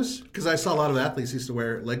leg warmers? Because I saw a lot of athletes used to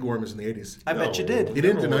wear leg warmers in the 80s. I bet you did. You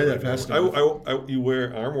didn't deny that fast enough. You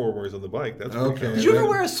wear arm warmers on the bike. That's pretty Okay. common. Did you ever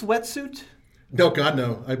wear a sweatsuit? No, God,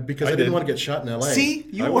 no. Because I didn't did. want to get shot in L.A. See,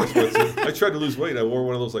 you I wore. wore sweatsuit. I tried to lose weight. I wore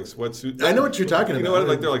one of those like sweatsuits. I know what you're talking You know about. what?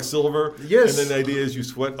 Like they're like silver. Yes. And then the idea is you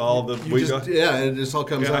sweat all the You weight just, off. yeah, it just all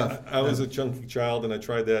comes Yeah, off. I was a chunky child and I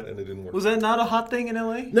tried that and it didn't work. Was that not a hot thing in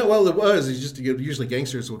LA? No, well, it was. It's just usually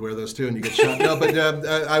gangsters would wear those too, and you get shot. No, but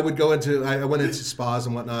I would go into. I went into spas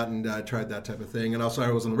and whatnot, and tried that type of thing. And also,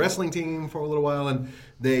 I was on the wrestling team for a little while, and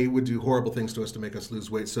they would do horrible things to us to make us lose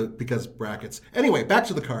weight. So because brackets. Anyway, back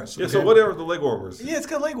to the cars. Yeah. okay? So whatever the leg warmers. Yeah, it's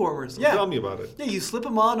got leg warmers. Yeah. Tell me about it. Yeah, you slip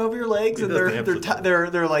them on over your legs, It and doesn't have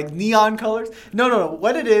they're like neon colors. No.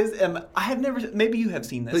 What it is, I have never. Maybe you have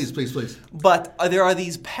seen this. Please. But there are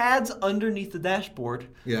these pads underneath the dashboard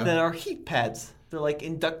Yeah. that are heat pads. They're like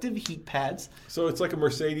inductive heat pads. So it's like a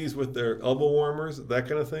Mercedes with their elbow warmers, that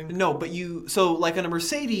kind of thing. No, but so like on a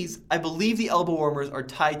Mercedes, I believe the elbow warmers are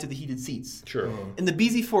tied to the heated seats. Sure. In the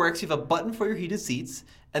BZ4X, you have a button for your heated seats,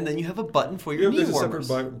 and then you have a button for your knee There's a warmers.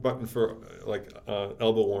 separate button for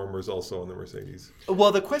elbow warmers also on the Mercedes.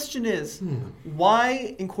 Well, the question is,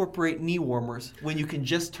 why incorporate knee warmers when you can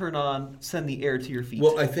just send the air to your feet?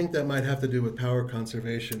 Well, I think that might have to do with power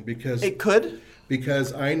conservation because it could.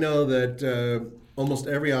 Because I know that almost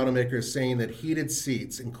every automaker is saying that heated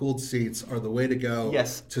seats and cooled seats are the way to go.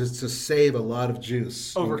 Yes. To save a lot of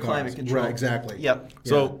juice Over in cars. climate control. Right, exactly. Yep.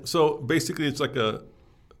 So basically, it's like a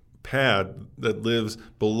pad that lives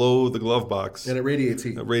below the glove box. And it radiates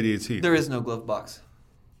heat. It radiates heat. There is no glove box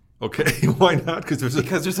Okay, why not? Because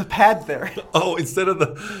there's a pad there. instead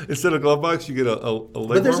of glove box, you get a leg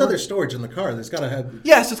But there's warmer? other storage in the car. There's got to have.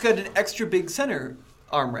 Yeah, so it's got an extra big center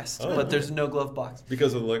armrest, but there's no glove box.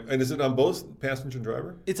 Because of and is it on both passenger and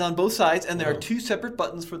driver? It's on both sides, and there are 2 separate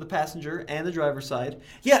buttons for the passenger and the driver's side.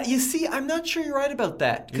 Yeah, you see, I'm not sure you're right about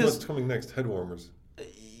that. You know what's coming next? Head warmers.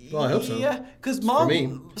 Well, I hope so. Yeah, because For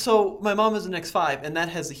me. So my mom has an X5, and that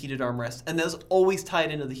has the heated armrest, and that's always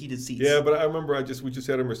tied into the heated seats. Yeah, but I remember we just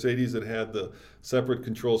had a Mercedes that had the separate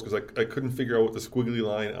controls because I couldn't figure out what the squiggly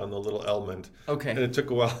line on the little L meant. Okay. And it took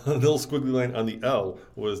a while. The little squiggly line on the L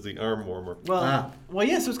was the arm warmer. Well,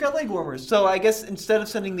 yeah, so it's got leg warmers. So I guess instead of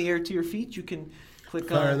sending the air to your feet, you can click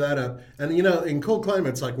Fire on. that up. And in cold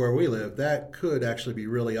climates like where we live, that could actually be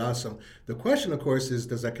really awesome. The question, of course, is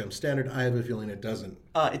does that come standard? I have a feeling it doesn't.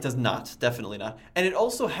 It does not, definitely not. And it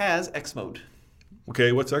also has X mode.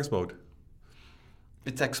 Okay, what's X mode?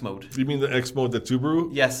 It's X mode. You mean the X mode that Subaru?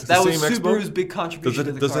 Yes, It's that the was same X mode? Subaru's big contribution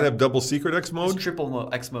to the Does car. it have double secret X It's mode? triple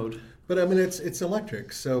X mode. But I mean, it's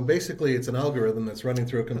electric, so basically it's an algorithm that's running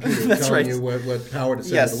through a computer That's telling right. you what power to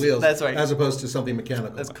send Yes, to the wheels, that's right. as opposed to something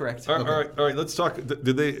mechanical. That's correct. All right. Let's talk.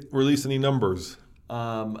 Did they release any numbers?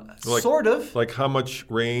 Sort of. Like how much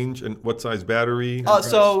range and what size battery?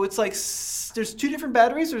 So it's like there's 2 different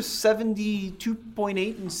batteries. There's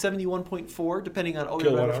 72.8 and 71.4, depending on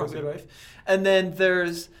all-wheel drive Kilowatt and hours, front-wheel drive. And then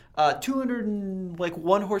there's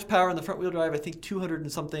 201 horsepower on the front-wheel drive. I think 200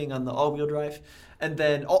 and something on the all-wheel drive, and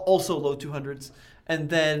then also low 200s. And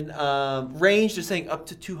then range, they're saying up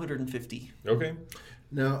to 250. Okay.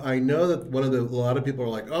 Now, I know that a lot of people are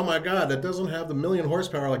like, oh my God, that doesn't have the 1,000,000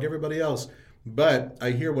 horsepower like everybody else. But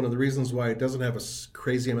I hear one of the reasons why it doesn't have a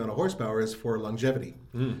crazy amount of horsepower is for longevity,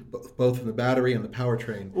 both in the battery and the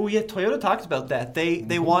powertrain. Oh yeah, Toyota talked about that. They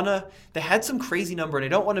had some crazy number, and I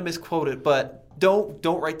don't want to misquote it, but don't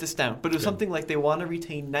write this down. But it was something like they want to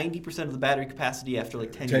retain 90% of the battery capacity after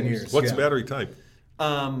like 10 years. What's Yeah. the battery type?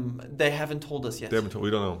 They haven't told us yet. They haven't told.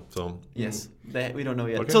 We don't know. So. Yes, we don't know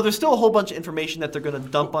yet. Okay. So there's still a whole bunch of information that so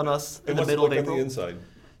dump on us in And the what's it middle of like April. on the inside?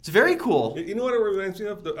 It's very cool. You know what it reminds me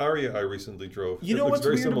of? The Aria I recently drove. You It know looks what's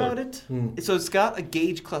very weird similar. about it? So it's got a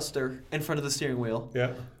gauge cluster in front of the steering wheel.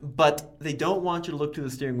 Yeah. But they don't want you to look through the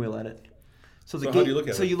steering wheel at it. So how do you look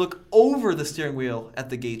at it? you look over the steering wheel at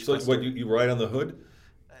the gauge So cluster. what you ride on the hood?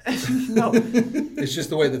 No. It's just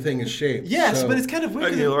the way the thing is shaped. Yes, So- but it's kind of weird.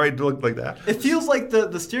 'cause You know, right? To look like that. It feels like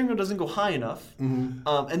the steering wheel doesn't go high enough,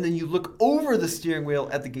 Mm-hmm. and then you look over the steering wheel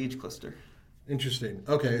at the gauge cluster. Interesting.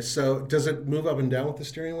 Okay, so does it move up and down with the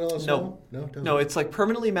steering wheel as well? No, it doesn't. No, it's like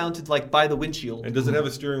permanently mounted like by the windshield. And does it have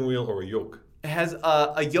a steering wheel or a yoke? It has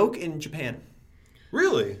a yoke in Japan.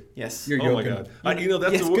 Really? Yes. You're Oh my yoking. God! You know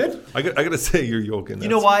that's Yes, good. I got to say you're yoking. You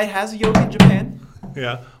know why it has a yoke in Japan?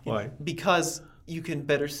 Yeah. Why? Because you can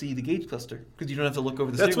better see the gauge cluster because you don't have to look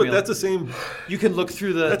over the That's steering what. wheel. That's the same. You can look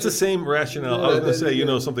through the. That's the same rationale. I was going to say, you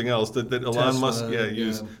know, something else that Elon Tesla, Musk, yeah.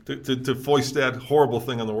 used to foist that horrible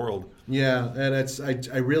thing on the world. Yeah, and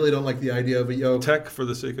I really don't like the idea of a yoke. Tech for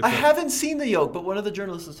the sake of I tech. haven't seen the yoke, but one of the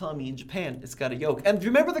journalists was telling me in Japan it's got a yoke. And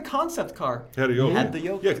remember the concept car? Had a yoke. Had the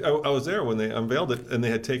yoke. Yeah, I was there when they unveiled it, and they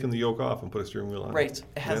had taken the yoke off and put a steering wheel on. Right.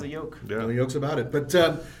 It has Yeah. a yoke. Yeah. No yokes about it. But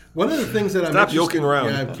one of the things that I'm Stop interested- yoking around.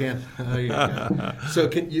 Yeah, I can't. Yeah. So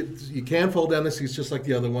you can fold down the seats just like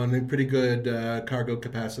the other one. Pretty good cargo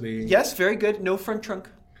capacity. Yes, very good. No front trunk.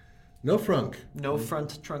 No frunk. No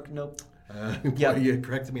front trunk. Nope. Yeah, you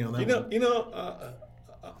corrected me on that.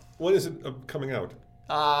 When is it coming out?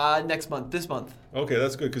 Next month. This month. Okay,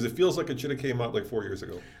 that's good because it feels like it should have came out like 4 years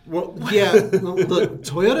ago. Well, yeah. Look,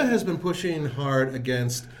 Toyota has been pushing hard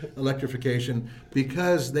against electrification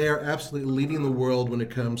because they are absolutely leading the world when it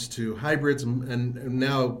comes to hybrids and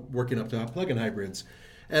now working up to plug-in hybrids.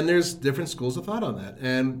 And there's different schools of thought on that.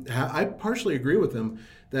 And I partially agree with them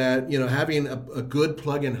that having a good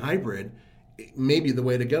plug-in hybrid may be the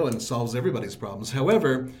way to go and it solves everybody's problems.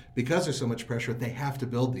 However, because there's so much pressure, they have to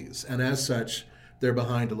build these. And as such, they're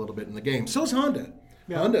behind a little bit in the game. So is Honda.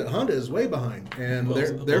 Honda is way behind, and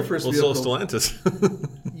their first vehicle. So Stellantis.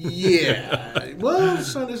 Yeah. Well,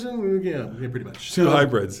 yeah, pretty much. Two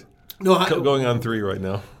hybrids. No, Going on 3 right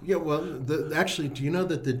now. Yeah, well, actually, do you know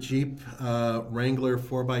that the Jeep Wrangler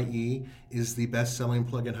 4xE is the best-selling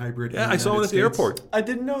plug-in hybrid? Yeah, in I saw one at the airport. I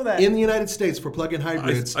didn't know that. In the United States for plug-in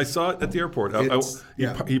hybrids. I saw it at the airport.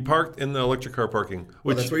 He parked in the electric car parking,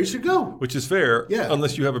 well, which that's where you should go. which is fair, Yeah.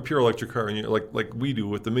 unless you have a pure electric car and you like we do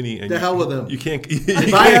with the Mini. And The hell with them. You can't.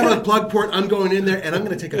 If I have a plug port, I'm going in there and I'm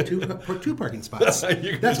going to take up two parking spots.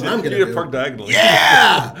 That's what I'm going to You do. park diagonally.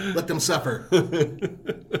 Yeah, let them suffer.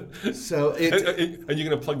 So it's. And you're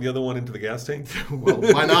going to plug the other one into the gas tank? Well,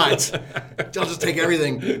 why not? I'll just take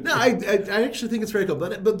everything. No, I actually think it's very cool.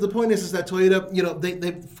 But the point is that Toyota,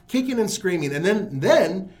 they kicking and screaming, and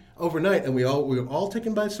then overnight, and we were all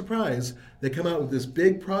taken by surprise. They come out with this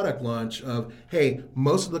big product launch of, hey,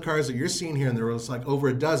 most of the cars that you're seeing here, and there was like over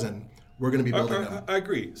a dozen, we're going to be building them. I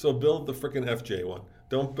agree. So build the frickin' FJ one.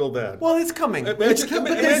 Don't build that. Well, it's coming. Imagine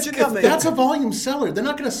if That's a volume seller. They're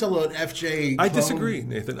not going to sell an FJ. I clone. disagree,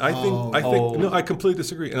 Nathan. I think no, I completely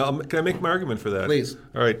disagree. And can I make my argument for that? Please.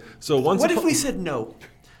 All right. So What if we said no?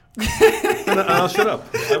 and I'll shut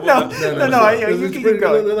up. No, you can keep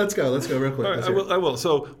going. Let's go real quick. All right, I will.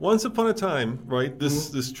 So once upon a time, right,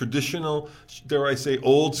 this traditional, dare I say,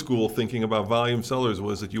 old school thinking about volume sellers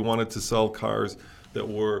was that you wanted to sell cars that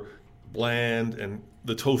were bland and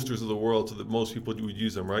the toasters of the world so that most people would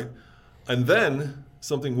use them, right? And then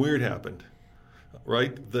something weird happened,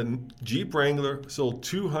 right? The Jeep Wrangler sold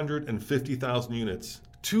 250,000 units.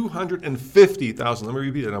 250,000. Let me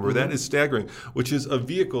repeat that number. Mm-hmm. That is staggering, which is a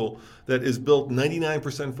vehicle that is built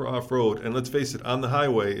 99% for off-road. And let's face it, on the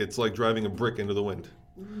highway, it's like driving a brick into the wind.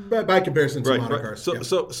 By comparison to modern cars. So, yeah.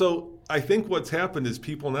 so I think what's happened is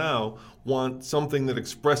people now want something that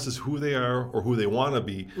expresses who they are or who they want to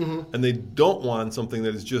be, and they don't want something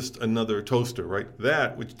that is just another toaster, right?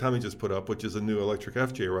 That, which Tommy just put up, which is a new electric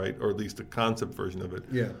FJ, right? Or at least a concept version of it.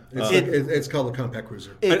 Yeah, it's called a compact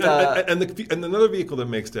cruiser. And another vehicle that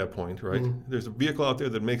makes that point, right? There's a vehicle out there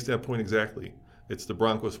that makes that point exactly. It's the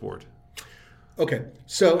Bronco Sport. Okay,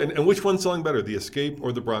 so And which one's selling better, the Escape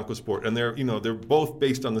or the Bronco Sport? And they're both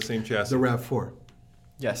based on the same chassis. the RAV4.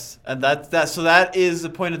 Yes, and so that is the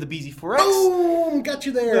point of the BZ4X. Boom! Got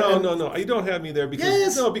you there. No. You don't have me there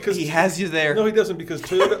because because He has you there. No, he doesn't because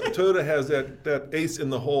Toyota has that ace in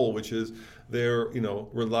the hole, which is their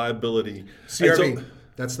reliability. CRV. And so,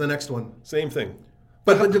 That's the next one. same thing.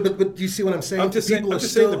 But do you see what I'm saying? I'm just saying People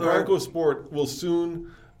the Bronco Sport will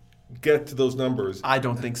soon get to those numbers. I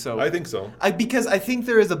don't think so. I think so. Because I think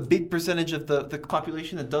there is a big percentage of the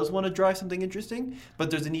population that does want to drive something interesting, but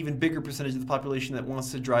there's an even bigger percentage of the population that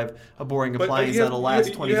wants to drive a boring appliance that'll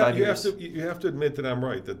last 25 years. You have to admit that I'm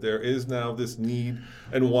right, that there is now this need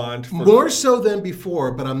and want for More so than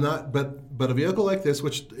before, but I'm not. But a vehicle like this,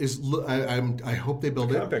 which is, I hope they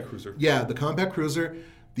build it. compact cruiser. Yeah, the compact cruiser.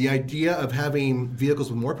 The idea of having vehicles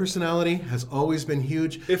with more personality has always been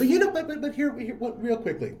huge. But here, real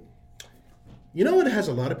quickly. You know what has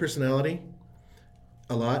a lot of personality?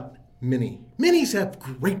 A lot? Mini. Minis have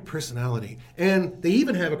great personality. And they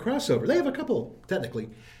even have a crossover. They have a couple, technically.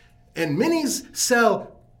 And Minis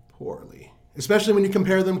sell poorly. Especially when you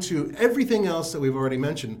compare them to everything else that we've already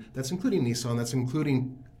mentioned. That's including Nissan, that's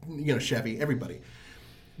including Chevy, everybody.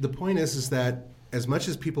 The point is that as much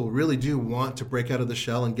as people really do want to break out of the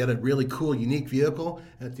shell and get a really cool, unique vehicle,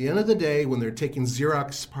 at the end of the day, when they're taking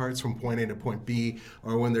Xerox parts from point A to point B,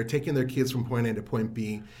 or when they're taking their kids from point A to point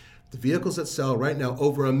B, the vehicles that sell right now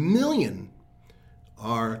over 1 million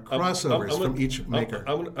are crossovers from each maker.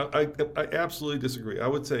 I absolutely disagree. I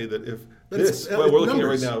would say that if But we're looking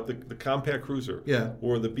numbers. at right now, the compact cruiser, Yeah.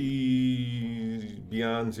 or the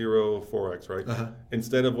Beyond Zero 4X, right?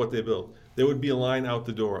 Instead of what they build, there would be a line out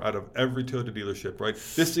the door out of every Toyota dealership, right?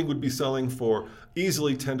 This thing would be selling for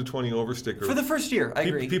easily 10 to 20 over stickers. For the first year, I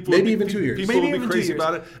agree. Maybe even 2 years. People Maybe will be even 2 crazy years.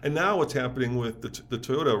 about it. And now what's happening with the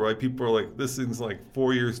Toyota, right? People are like, this thing's like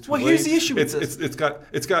 4 years too late. Well, here's the issue with this.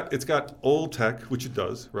 It's got old tech, which it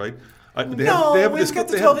does, right? It's got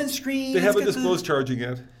the 12-inch screen. They it's haven't got the- disclosed charging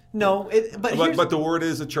yet. No, But the word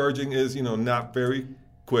is that charging is not very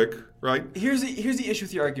quick, right? here's the issue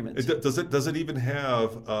with your argument. Does it even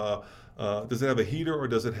have does it have a heater, or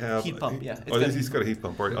does it have Heat pump, yeah. It's got a heat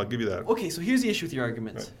pump, right? I'll give you that. Okay, so here's the issue with your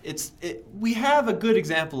argument. Right. We have a good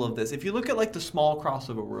example of this. If you look at like the small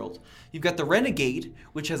crossover world, you've got the Renegade,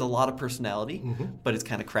 which has a lot of personality, but it's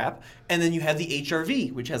kind of crap. And then you have the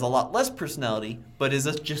HRV, which has a lot less personality, but is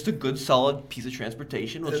just a good, solid piece of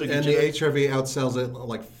transportation. Which And the HRV outsells it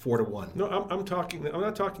like 4 to 1. No, I'm not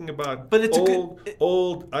talking about But it's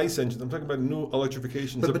old ICE engines. I'm talking about new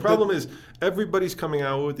electrifications. The but problem is everybody's coming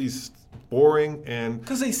out with these boring and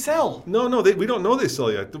because they sell. No, we don't know they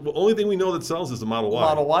sell yet. The only thing we know that sells is the Model Y.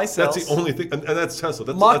 Model Y sells. That's the only thing, and that's Tesla.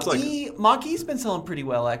 That's Mach-E's been selling pretty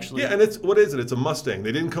well, actually. Yeah, and what is it? It's a Mustang.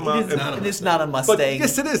 They didn't come out. It's not a Mustang. But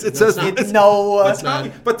yes, it is. It says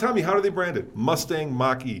But Tommy, how do they brand it? Mustang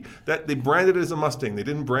Mach-E. That they branded it as a Mustang. They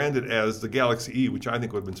didn't brand it as the Galaxy E, which I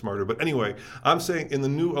think would have been smarter. But anyway, I'm saying in the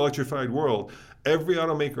new electrified world, every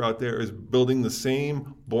automaker out there is building the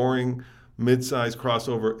same boring mid-size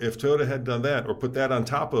crossover. If Toyota had done that, or put that on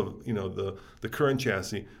top of the current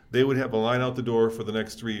chassis, they would have a line out the door for the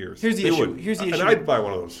next 3 years. Here's the issue. And I'd buy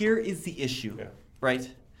one of those. Here is the issue, Yeah. right?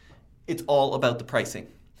 It's all about the pricing,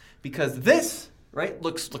 because this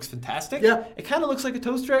looks fantastic. Yeah. It kind of looks like a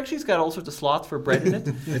toaster. Actually, it's got all sorts of slots for bread in it.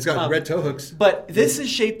 It's got red toe hooks. But this is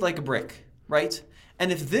shaped like a brick, right?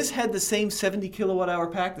 And if this had the same 70 kilowatt hour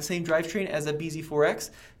pack, the same drivetrain as a BZ4X,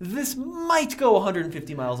 this might go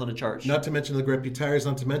 150 miles on a charge. Not to mention the grippy tires,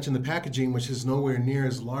 not to mention the packaging, which is nowhere near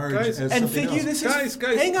as large Guys, as and something figure else. this is...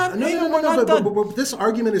 Guys. Hang on, No, we're not done. but this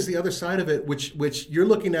argument is the other side of it, which you're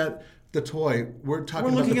looking at the toy. We're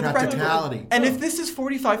talking about the practicality. And if this is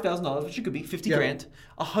 $45,000, which it could be, 50 grand,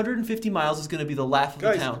 150 miles is going to be the laugh of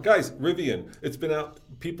the town. Guys, Rivian, it's been out.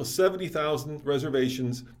 People, 70,000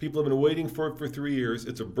 reservations. People have been waiting for it for 3 years.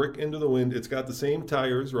 It's a brick into the wind. It's got the same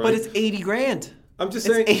tires, right? But it's 80 grand. I'm just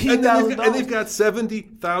It's saying, $80,000. and they've got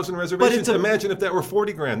 70,000 reservations. Imagine if that were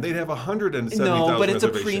 40 grand, they'd have 170,000 No, but it's a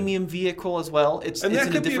reservations. premium vehicle as well. It's And it's that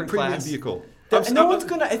in could a be a different premium class. vehicle. No one's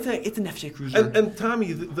gonna. It's an FJ Cruiser. And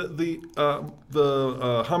Tommy, the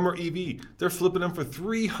Hummer EV, they're flipping them for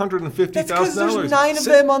 $350,000. That's because there's 9 of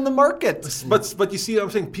them on the market. But you see, I'm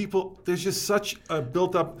saying people. There's just such a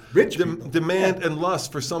built-up Rich people. demand and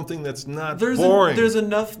lust for something that's not There's boring. there's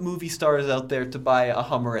enough movie stars out there to buy a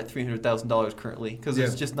Hummer at $300,000 currently, because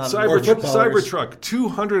it's just not. Cybertruck,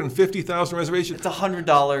 250,000 reservations. It's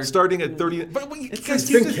 $100 starting at 30. But It's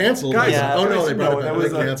been canceled. Guys, Yeah. Oh no, they brought it that back.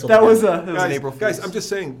 was They canceled that it. was an April Fool's. Guys, I'm just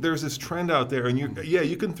saying, there's this trend out there, and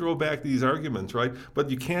you can throw back these arguments, right? But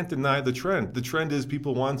you can't deny the trend. The trend is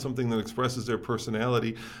people want something that expresses their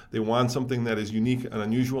personality. They want something that is unique and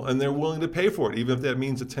unusual, and they're willing to pay for it, even if that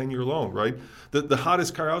means a 10-year loan, right? The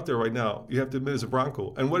hottest car out there right now, you have to admit, is a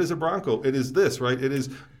Bronco. And what is a Bronco? It is this, right? It is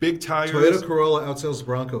big tires. Toyota Corolla outsells the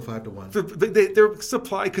Bronco 5 to 1. They're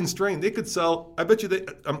supply constrained. They could sell.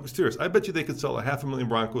 I'm serious. I bet you they could sell 500,000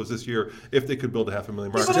 Broncos this year if they could build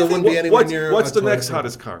 500,000 Broncos. Still wouldn't be anywhere near What's a the Toyota next Corolla.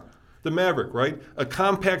 hottest car? The Maverick, right? A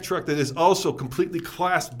compact truck that is also completely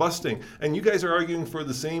class busting. And you guys are arguing for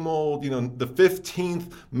the same old, the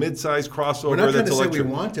 15th mid-size crossover We're not trying that's to say electric.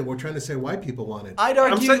 we want it. We're trying to say why people want it. I'd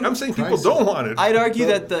argue. I'm saying people Price. don't want it. I'd argue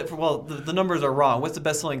that the numbers are wrong. What's the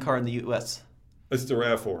best-selling car in the U.S.? It's the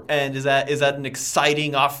RAV4. And is that an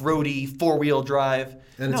exciting off-roady 4-wheel drive?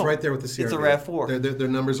 And it's No, right there with the CR-V. It's a RAV4. Their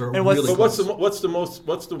numbers are And what's- really But close.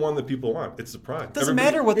 what's the one that people want? It's the Prime. Doesn't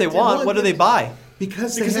matter what they want. What do they buy?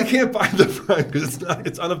 Because you can't buy the prime because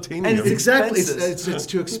it's unobtainium. And it's Exactly, expensive. it's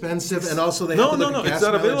too expensive, and also they no, have to look at gas it's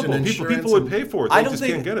not mileage available. and People insurance would and- pay for it. I They don't just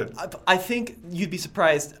think. can't get it. I think you'd be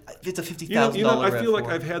surprised if it's a $50,000. I feel like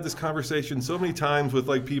I've had this conversation so many times with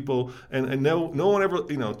like people, and no one ever.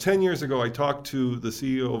 10 years ago, I talked to the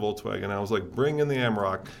CEO of Volkswagen. I was like, bring in the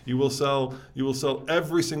Amarok. You will sell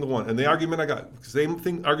every single one. And the argument I got, same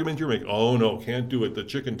thing argument you're making. Oh no, can't do it. The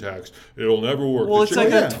chicken tax, it'll never work. Well, The it's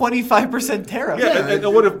chicken- like a 25% tariff. Yeah, and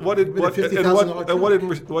what did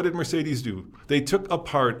 $50,000 what did Mercedes do? They took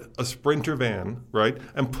apart a Sprinter van, right,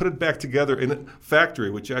 and put it back together in a factory,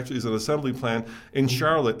 which actually is an assembly plant in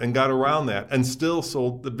Charlotte, and got around that, and still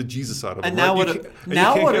sold the bejesus out of it. And now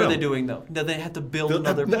right? what are they doing though? Now they had to build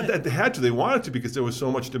another plant. They had to. They wanted to because there was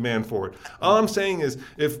so much demand for it. All I'm saying is,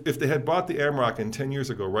 if they had bought the Amarok 10 years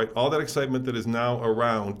ago, right, all that excitement that is now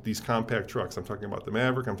around these compact trucks, I'm talking about the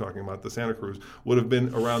Maverick, I'm talking about the Santa Cruz, would have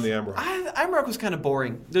been around the Amarok. Amarok was kind of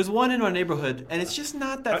boring. There's one in our neighborhood, and it's just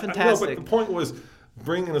not that No, fantastic. but the point was,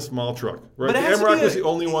 bring in a small truck, right? But The it has to Amarok be was the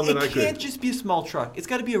only one that I It can't could. just be a small truck. It's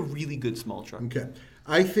got to be a really good small truck. Okay.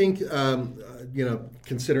 I think,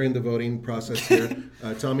 considering the voting process here,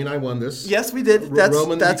 Tommy and I won this. Yes, we did.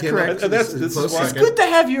 Roman, That's you came up correct. And that's- to this is close why- second. Good to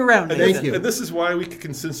have you around. And Nathan. Thank you. And this is why we could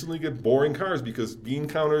consistently get boring cars, because bean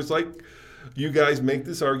counters like you guys make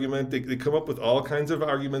this argument. They come up with all kinds of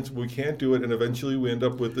arguments. We can't do it, and eventually we end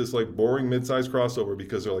up with this like boring mid-size crossover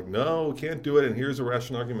because they're like, no, we can't do it, and here's a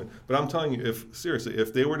rational argument. But I'm telling you,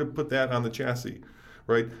 if they were to put that on the chassis,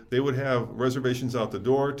 right, they would have reservations out the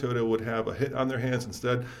door. Toyota would have a hit on their hands.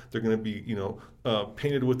 Instead, they're going to be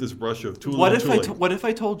painted with this brush of tooling. What if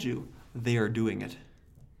I told you they are doing it?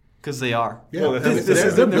 Because they are. Yeah, Well, This they're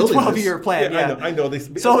is their building this. 12-year plan. Yeah, I know.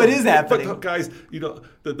 So it is happening. But guys,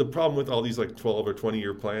 the problem with all these like 12 or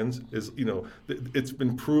 20-year plans is, it's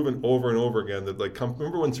been proven over and over again that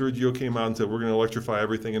remember when Sergio came out and said we're going to electrify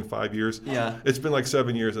everything in 5 years? Yeah. It's been like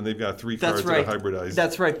 7 years and they've got 3 cars That's right. that are hybridized.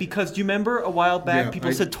 That's right. Because do you remember a while back, Yeah,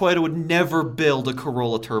 people said Toyota would never build a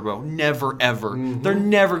Corolla turbo. Never, ever. Mm-hmm. They're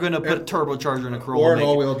never going to put a turbocharger in a Corolla. Or an and make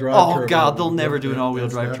it- all-wheel drive Oh, turbo. God, they'll never do an Yeah, all-wheel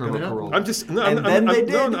that's drive not turbo gonna happen. Corolla. I'm just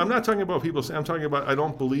I'm not talking about people. I'm talking about I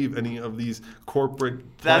don't believe any of these corporate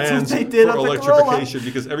That's what plans they did for on the electrification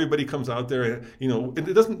because everybody comes out there and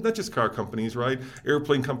it doesn't, not just car companies, right?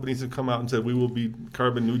 Airplane companies have come out and said we will be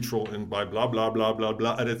carbon neutral and by blah blah blah blah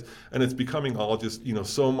blah, and it's becoming all just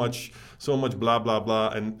so much blah blah blah,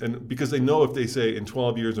 and because they know if they say in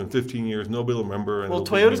 12 years and 15 years nobody will remember. And Well,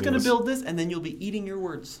 it'll be Toyota's going to meaningless. build this, and then you'll be eating your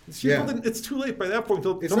words. Yeah. Well, then it's too late by that point.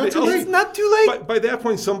 It's not too late. It's not too late. By that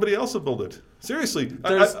point, somebody else will build it. Seriously,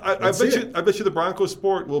 I Let's see it. bet you the Bronco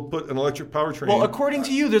Sport will put an electric powertrain. Well, according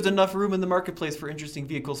to you, there's enough room in the marketplace for interesting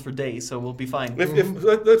vehicles for days, so we'll be fine. If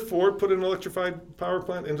let Ford put an electrified power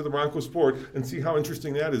plant into the Bronco Sport and see how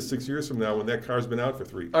interesting that is 6 years from now when that car's been out for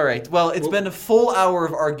 3. All right. Well, it's been a full hour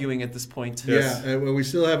of arguing at this point. Yes. Yeah, and we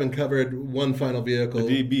still haven't covered one final vehicle.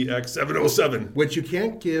 DBX 707. Which you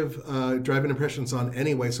can't give driving impressions on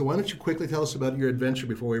anyway. So why don't you quickly tell us about your adventure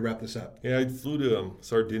before we wrap this up? Yeah, I flew to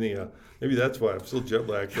Sardinia. Maybe that's why I'm still jet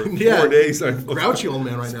lagged for Yeah, 4 days. grouchy old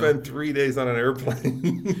man right now. Spent 3 days on an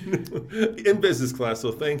airplane in business class.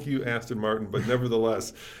 So thank you, Aston Martin. But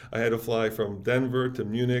nevertheless, I had to fly from Denver to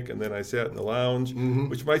Munich, and then I sat in the lounge,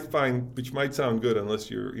 which might sound good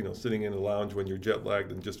unless you're sitting in a lounge when you're jet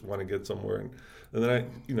lagged and just want to get somewhere. And then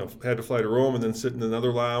I had to fly to Rome and then sit in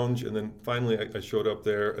another lounge, and then finally I showed up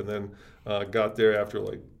there, and then got there after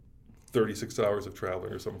like 36 hours of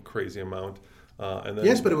traveling or some crazy amount. And then,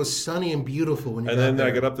 Yes, but it was sunny and beautiful when you and got then there.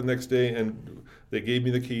 I got up the next day and they gave me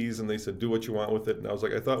the keys and they said, do what you want with it. And I was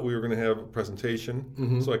like, I thought we were going to have a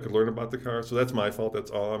presentation so I could learn about the car. So that's my fault. That's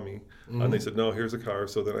all on me. And they said, no, here's the car.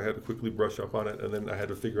 So then I had to quickly brush up on it. And then I had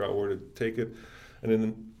to figure out where to take it. And in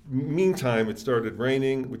the meantime, it started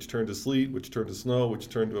raining, which turned to sleet, which turned to snow, which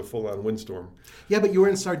turned to a full-on windstorm. Yeah, but you were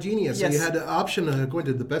in Sardinia, so Yes. you had the option of going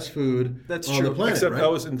to the best food That's on true. the planet, Except right? I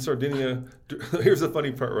was in Sardinia. Here's the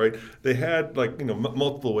funny part, right? They had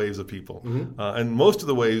multiple waves of people, and most of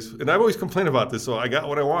the waves. And I've always complained about this, so I got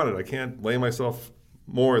what I wanted. I can't blame myself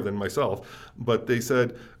more than myself. But they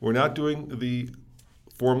said we're not doing the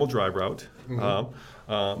formal drive route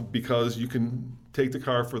because you can take the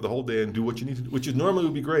car for the whole day and do what you need to do, which is normally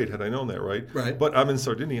would be great had I known that, right? Right. But I'm in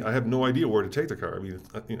Sardinia. I have no idea where to take the car. I mean,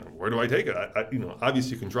 where do I take it?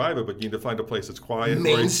 Obviously you can drive it, but you need to find a place that's quiet.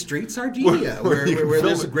 Main Street, Sardinia, where you can there's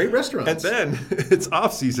film it. great restaurants. And then it's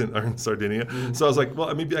off season in Sardinia. So I was like,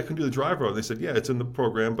 well, maybe I can do the drive road. They said, yeah, it's in the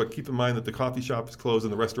program, but keep in mind that the coffee shop is closed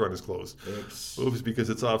and the restaurant is closed. Oops, because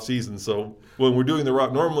it's off season. So when we're doing the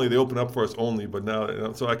route, normally they open up for us only, but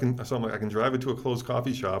now, so I'm like, I can drive it to a closed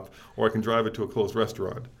coffee shop or I can drive it to a closed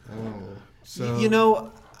restaurant. So You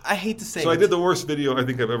know, I hate to say it. So I did the worst video I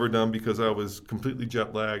think I've ever done because I was completely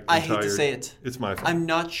jet lagged. I and hate to tired. say it. It's my fault. I'm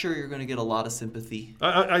not sure you're going to get a lot of sympathy.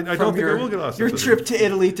 I don't from think I will get a lot of your sympathy. trip to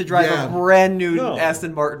Italy to drive Yeah. a brand new No.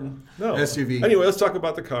 Aston Martin. No. SUV. Anyway, let's talk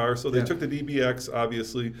about the car. So they Yeah. took the DBX,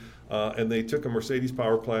 obviously, and they took a Mercedes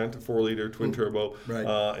power plant, 4-liter twin turbo, Right.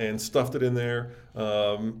 and stuffed it in there,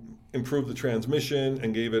 improved the transmission,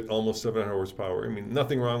 and gave it almost 700 horsepower. I mean,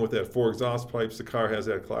 nothing wrong with that. 4 exhaust pipes. The car has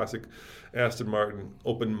that classic Aston Martin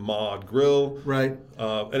open mod grille. Right.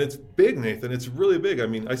 And it's big, Nathan. It's really big. I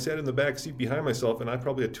mean, I sat in the back seat behind myself, and I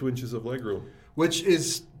probably had 2 inches of legroom. Which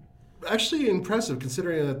is actually impressive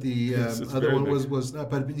considering that the It's other very one big. was not.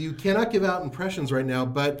 But you cannot give out impressions right now.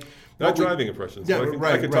 But Not what we- driving impressions. Yeah, but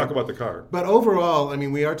I can right. talk about the car. But overall, I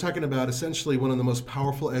mean, we are talking about essentially one of the most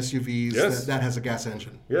powerful SUVs Yes. that has a gas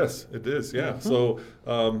engine. Yes, it is. Yeah. So,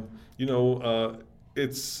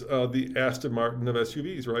 it's the Aston Martin of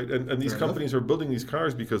SUVs, right? And these Fair companies are building these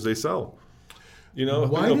cars because they sell.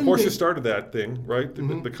 Why didn't Porsche they- started that thing, right?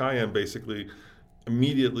 The Cayenne basically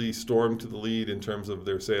immediately stormed to the lead in terms of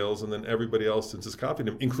their sales, and then everybody else since has copied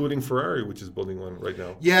them, including Ferrari, which is building one right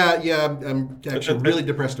now. Yeah, I'm actually And- really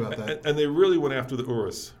depressed about that. And they really went after the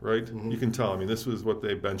Urus, right? Mm-hmm. You can tell. I mean, this was what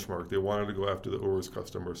they benchmarked. They wanted to go after the Urus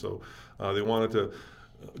customer. So they wanted to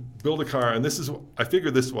build a car. And this is, I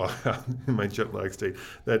figured this while in my jet lag state,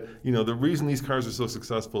 that, the reason these cars are so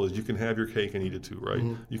successful is you can have your cake and eat it too, right?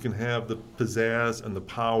 Mm-hmm. You can have the pizzazz and the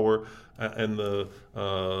power and the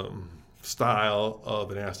style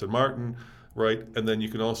of an Aston Martin, right? And then you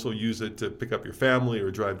can also use it to pick up your family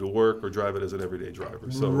or drive to work or drive it as an everyday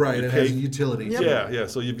driver. So Right, your it has cake- utility. Yeah.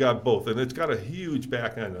 So you've got both, and it's got a huge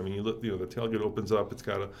back end. I mean, you look, the tailgate opens up. It's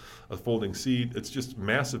got a folding seat. It's just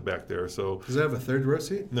massive back there. So Does it have a third row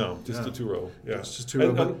seat? no, just a 2-row. Yeah, It's just 2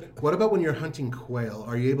 row. But what about when you're hunting quail?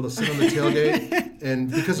 Are you able to sit on the tailgate?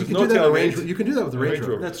 And because you can no do that with tailgate. you can do that with the Range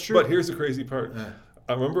Rover. That's true. But here's the crazy part.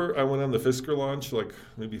 I remember I went on the Fisker launch like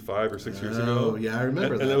maybe 5 or 6 years ago. Oh, yeah, I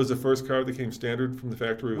remember and that. that was the first car that came standard from the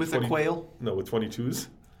factory With a quail? No, with 22s.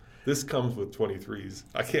 This comes with 23s.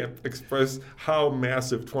 I can't express how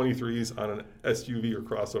massive 23s on an SUV or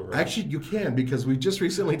crossover. Actually, you can because we just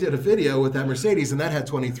recently did a video with that Mercedes, and that had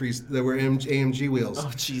 23s that were AMG wheels. Oh,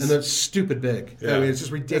 jeez. And they're stupid big. Yeah. I mean, it's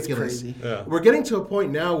just ridiculous. crazy. Yeah. We're getting to a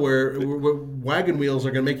point now where wagon wheels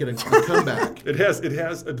are going to make it a comeback. It has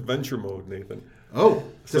adventure mode, Nathan. Oh,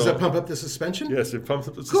 does So- that pump up the suspension? Yes, it pumps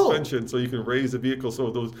up the Cool. suspension so you can raise the vehicle.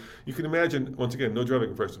 So you can imagine, once again, no driving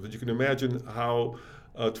impressions, but you can imagine how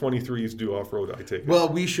 23s do off-road, I take it. Well,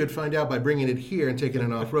 we should find out by bringing it here and taking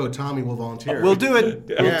it off-road. Tommy will volunteer. We'll do it.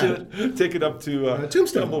 Yeah. We'll do it. Take it up to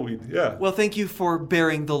Tombstone. Tumbleweed. Yeah. Well, thank you for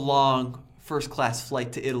bearing the long first-class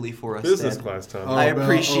flight to Italy for us. Business Dad. class, Tom. Oh, I well,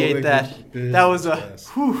 appreciate oh, that. business That was a class.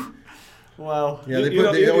 whew. Wow. Yeah,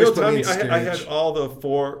 they always put me in Tommy, I had stage. all the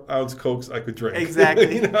 4-ounce Cokes I could drink. Exactly.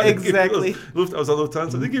 They give you Exactly. those- I was on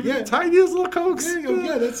Lufthansa. They give you Yeah. the tiniest little Cokes. Yeah,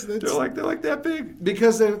 yeah, that's- they're like that big.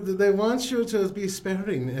 Because they want you to be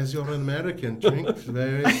sparing as you're an American. Drink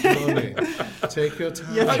very slowly. Take your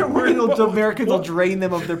time. Yeah, if you're worried the Americans will drain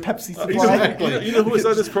them of their Pepsi supply. Exactly. You know who was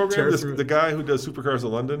on this program? Tear through. The guy who does Supercars of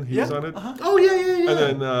London. He was on it. Oh, yeah. And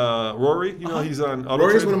then Rory, he's on Auto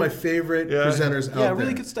Rory's Trader. one of my favorite Yeah. presenters out Yeah, there.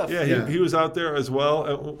 really good stuff. Yeah, Yeah. he was out there as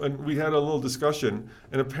well, and we had a little discussion.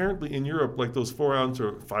 And apparently in Europe, like those 4-ounce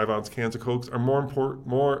or 5-ounce cans of Cokes are more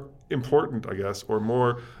important, I guess, or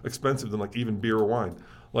more expensive than like even beer or wine.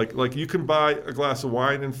 Like you can buy a glass of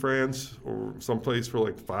wine in France or someplace for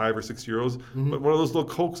like €5 or €6, but one of those little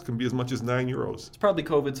Cokes can be as much as €9. It's probably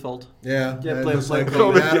COVID's fault. Yeah, Yeah, and blame- it's like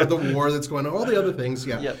blame the COVID, yeah. the war that's going on, all the other things.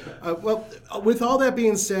 Yeah. Yep. Well, with all that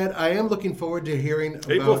being said, I am looking forward to hearing about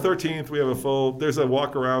April 13th, we have there's a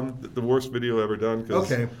walk around, the worst video ever done. 'Cause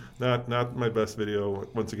Okay. Not my best video,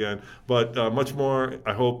 once again, but much more,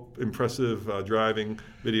 I hope, impressive driving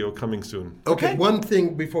video coming soon. Okay, Okay. one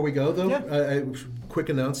thing before we go, though, Yeah. quick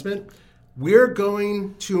announcement. We're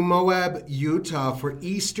going to Moab, Utah for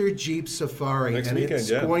Easter Jeep Safari. Next and weekend, it's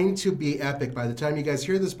yeah. going to be epic. By the time you guys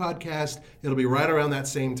hear this podcast, it'll be right around that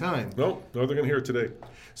same time. No, they're going to hear it today.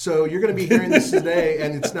 So you're going to be hearing this today,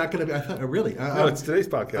 and it's not going to be, I thought, really? No, it's today's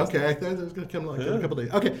podcast. Okay, I thought it was going to come like in a couple days.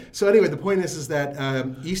 Okay, so anyway, the point is that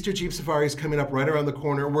Easter Jeep Safari is coming up right around the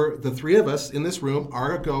corner. The three of us in this room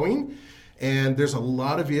are going, and there's a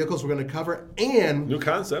lot of vehicles we're going to cover, and New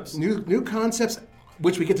concepts. new concepts.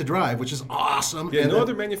 which we get to drive, which is awesome. Yeah, And no then-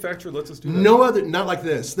 other manufacturer lets us do that. No other, not like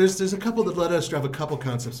this. There's a couple that let us drive a couple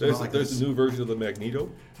concepts. There's, not like there's this. a new version of the Magneto.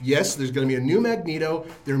 Yes, there's going to be a new Magneto.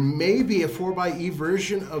 There may be a 4xe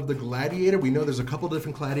version of the Gladiator. We know there's a couple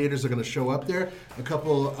different Gladiators that are going to show up there.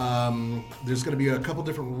 There's going to be a couple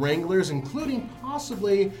different Wranglers, including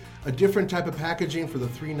possibly a different type of packaging for the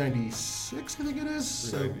 396, I think it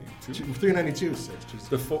is. 392.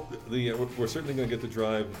 392. We're certainly going to get to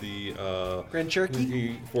drive the Grand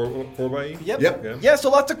Cherokee? 4xe. Yep. Yep. Yeah, so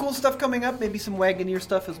lots of cool stuff coming up. Maybe some Wagoneer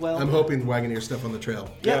stuff as well. I'm hoping Wagoneer stuff on the trail.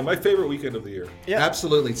 Yeah, my favorite weekend of the year. Yeah.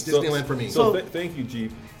 Absolutely. It's Disneyland for me. So, So- thank you,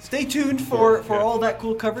 Jeep. Stay tuned for Yeah. all that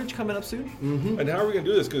cool coverage coming up soon. And how are we going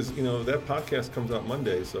to do this? Because that podcast comes out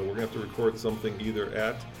Monday, so we're going to have to record something either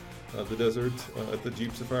at the desert, at the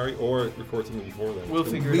Jeep Safari, or record something before then. We'll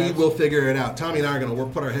figure it We out. will figure it out. Tommy and I are going to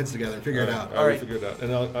put our heads together and figure it out. All right. right, figure it out.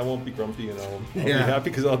 And I won't be grumpy, and I'll be Yeah. happy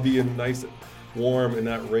because I'll be in nice, warm, and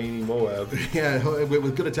not rainy Moab. Yeah,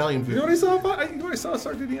 with good Italian food. You know what I saw? You know what I saw in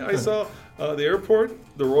Sardinia? I saw the airport,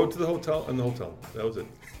 the road to the hotel, and the hotel. That was it.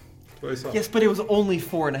 That's what I saw. Yes, but it was only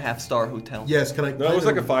 4.5-star hotel. Yes, can I? No, it was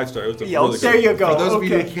like a 5-star. It was a Yeah, really there good. you go. For those of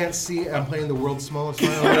you Okay. who can't see, I'm playing the world's smallest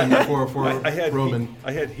violin for I had Roman.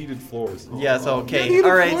 I had heated floors. Yes, okay. heated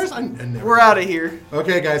All right. floors? I never We're did. out of here.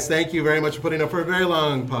 Okay, guys, thank you very much for putting up for a very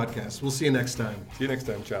long podcast. We'll see you next time. See you next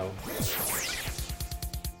time. Ciao.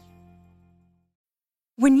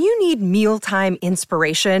 When you need mealtime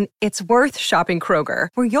inspiration, it's worth shopping Kroger,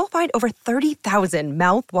 where you'll find over 30,000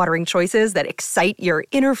 mouth-watering choices that excite your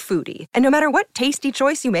inner foodie. And no matter what tasty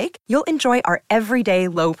choice you make, you'll enjoy our everyday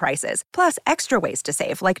low prices, plus extra ways to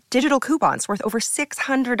save, like digital coupons worth over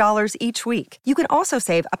 $600 each week. You can also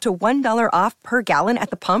save up to $1 off per gallon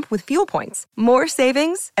at the pump with fuel points. More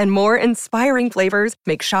savings and more inspiring flavors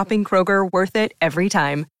make shopping Kroger worth it every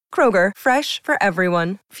time. Kroger, fresh for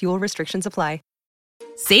everyone. Fuel restrictions apply.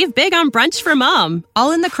 Save big on brunch for mom,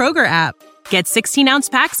 all in the Kroger app. Get 16-ounce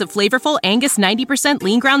packs of flavorful Angus 90%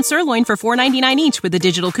 lean ground sirloin for $4.99 each with a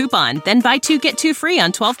digital coupon. Then buy 2, get 2 free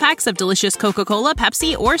on 12 packs of delicious Coca-Cola,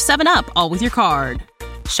 Pepsi, or 7-Up, all with your card.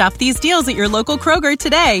 Shop these deals at your local Kroger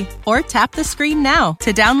today, or tap the screen now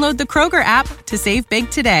to download the Kroger app to save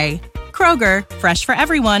big today. Kroger, fresh for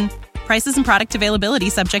everyone. Prices and product availability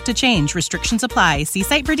subject to change. Restrictions apply. See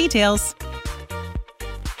site for details.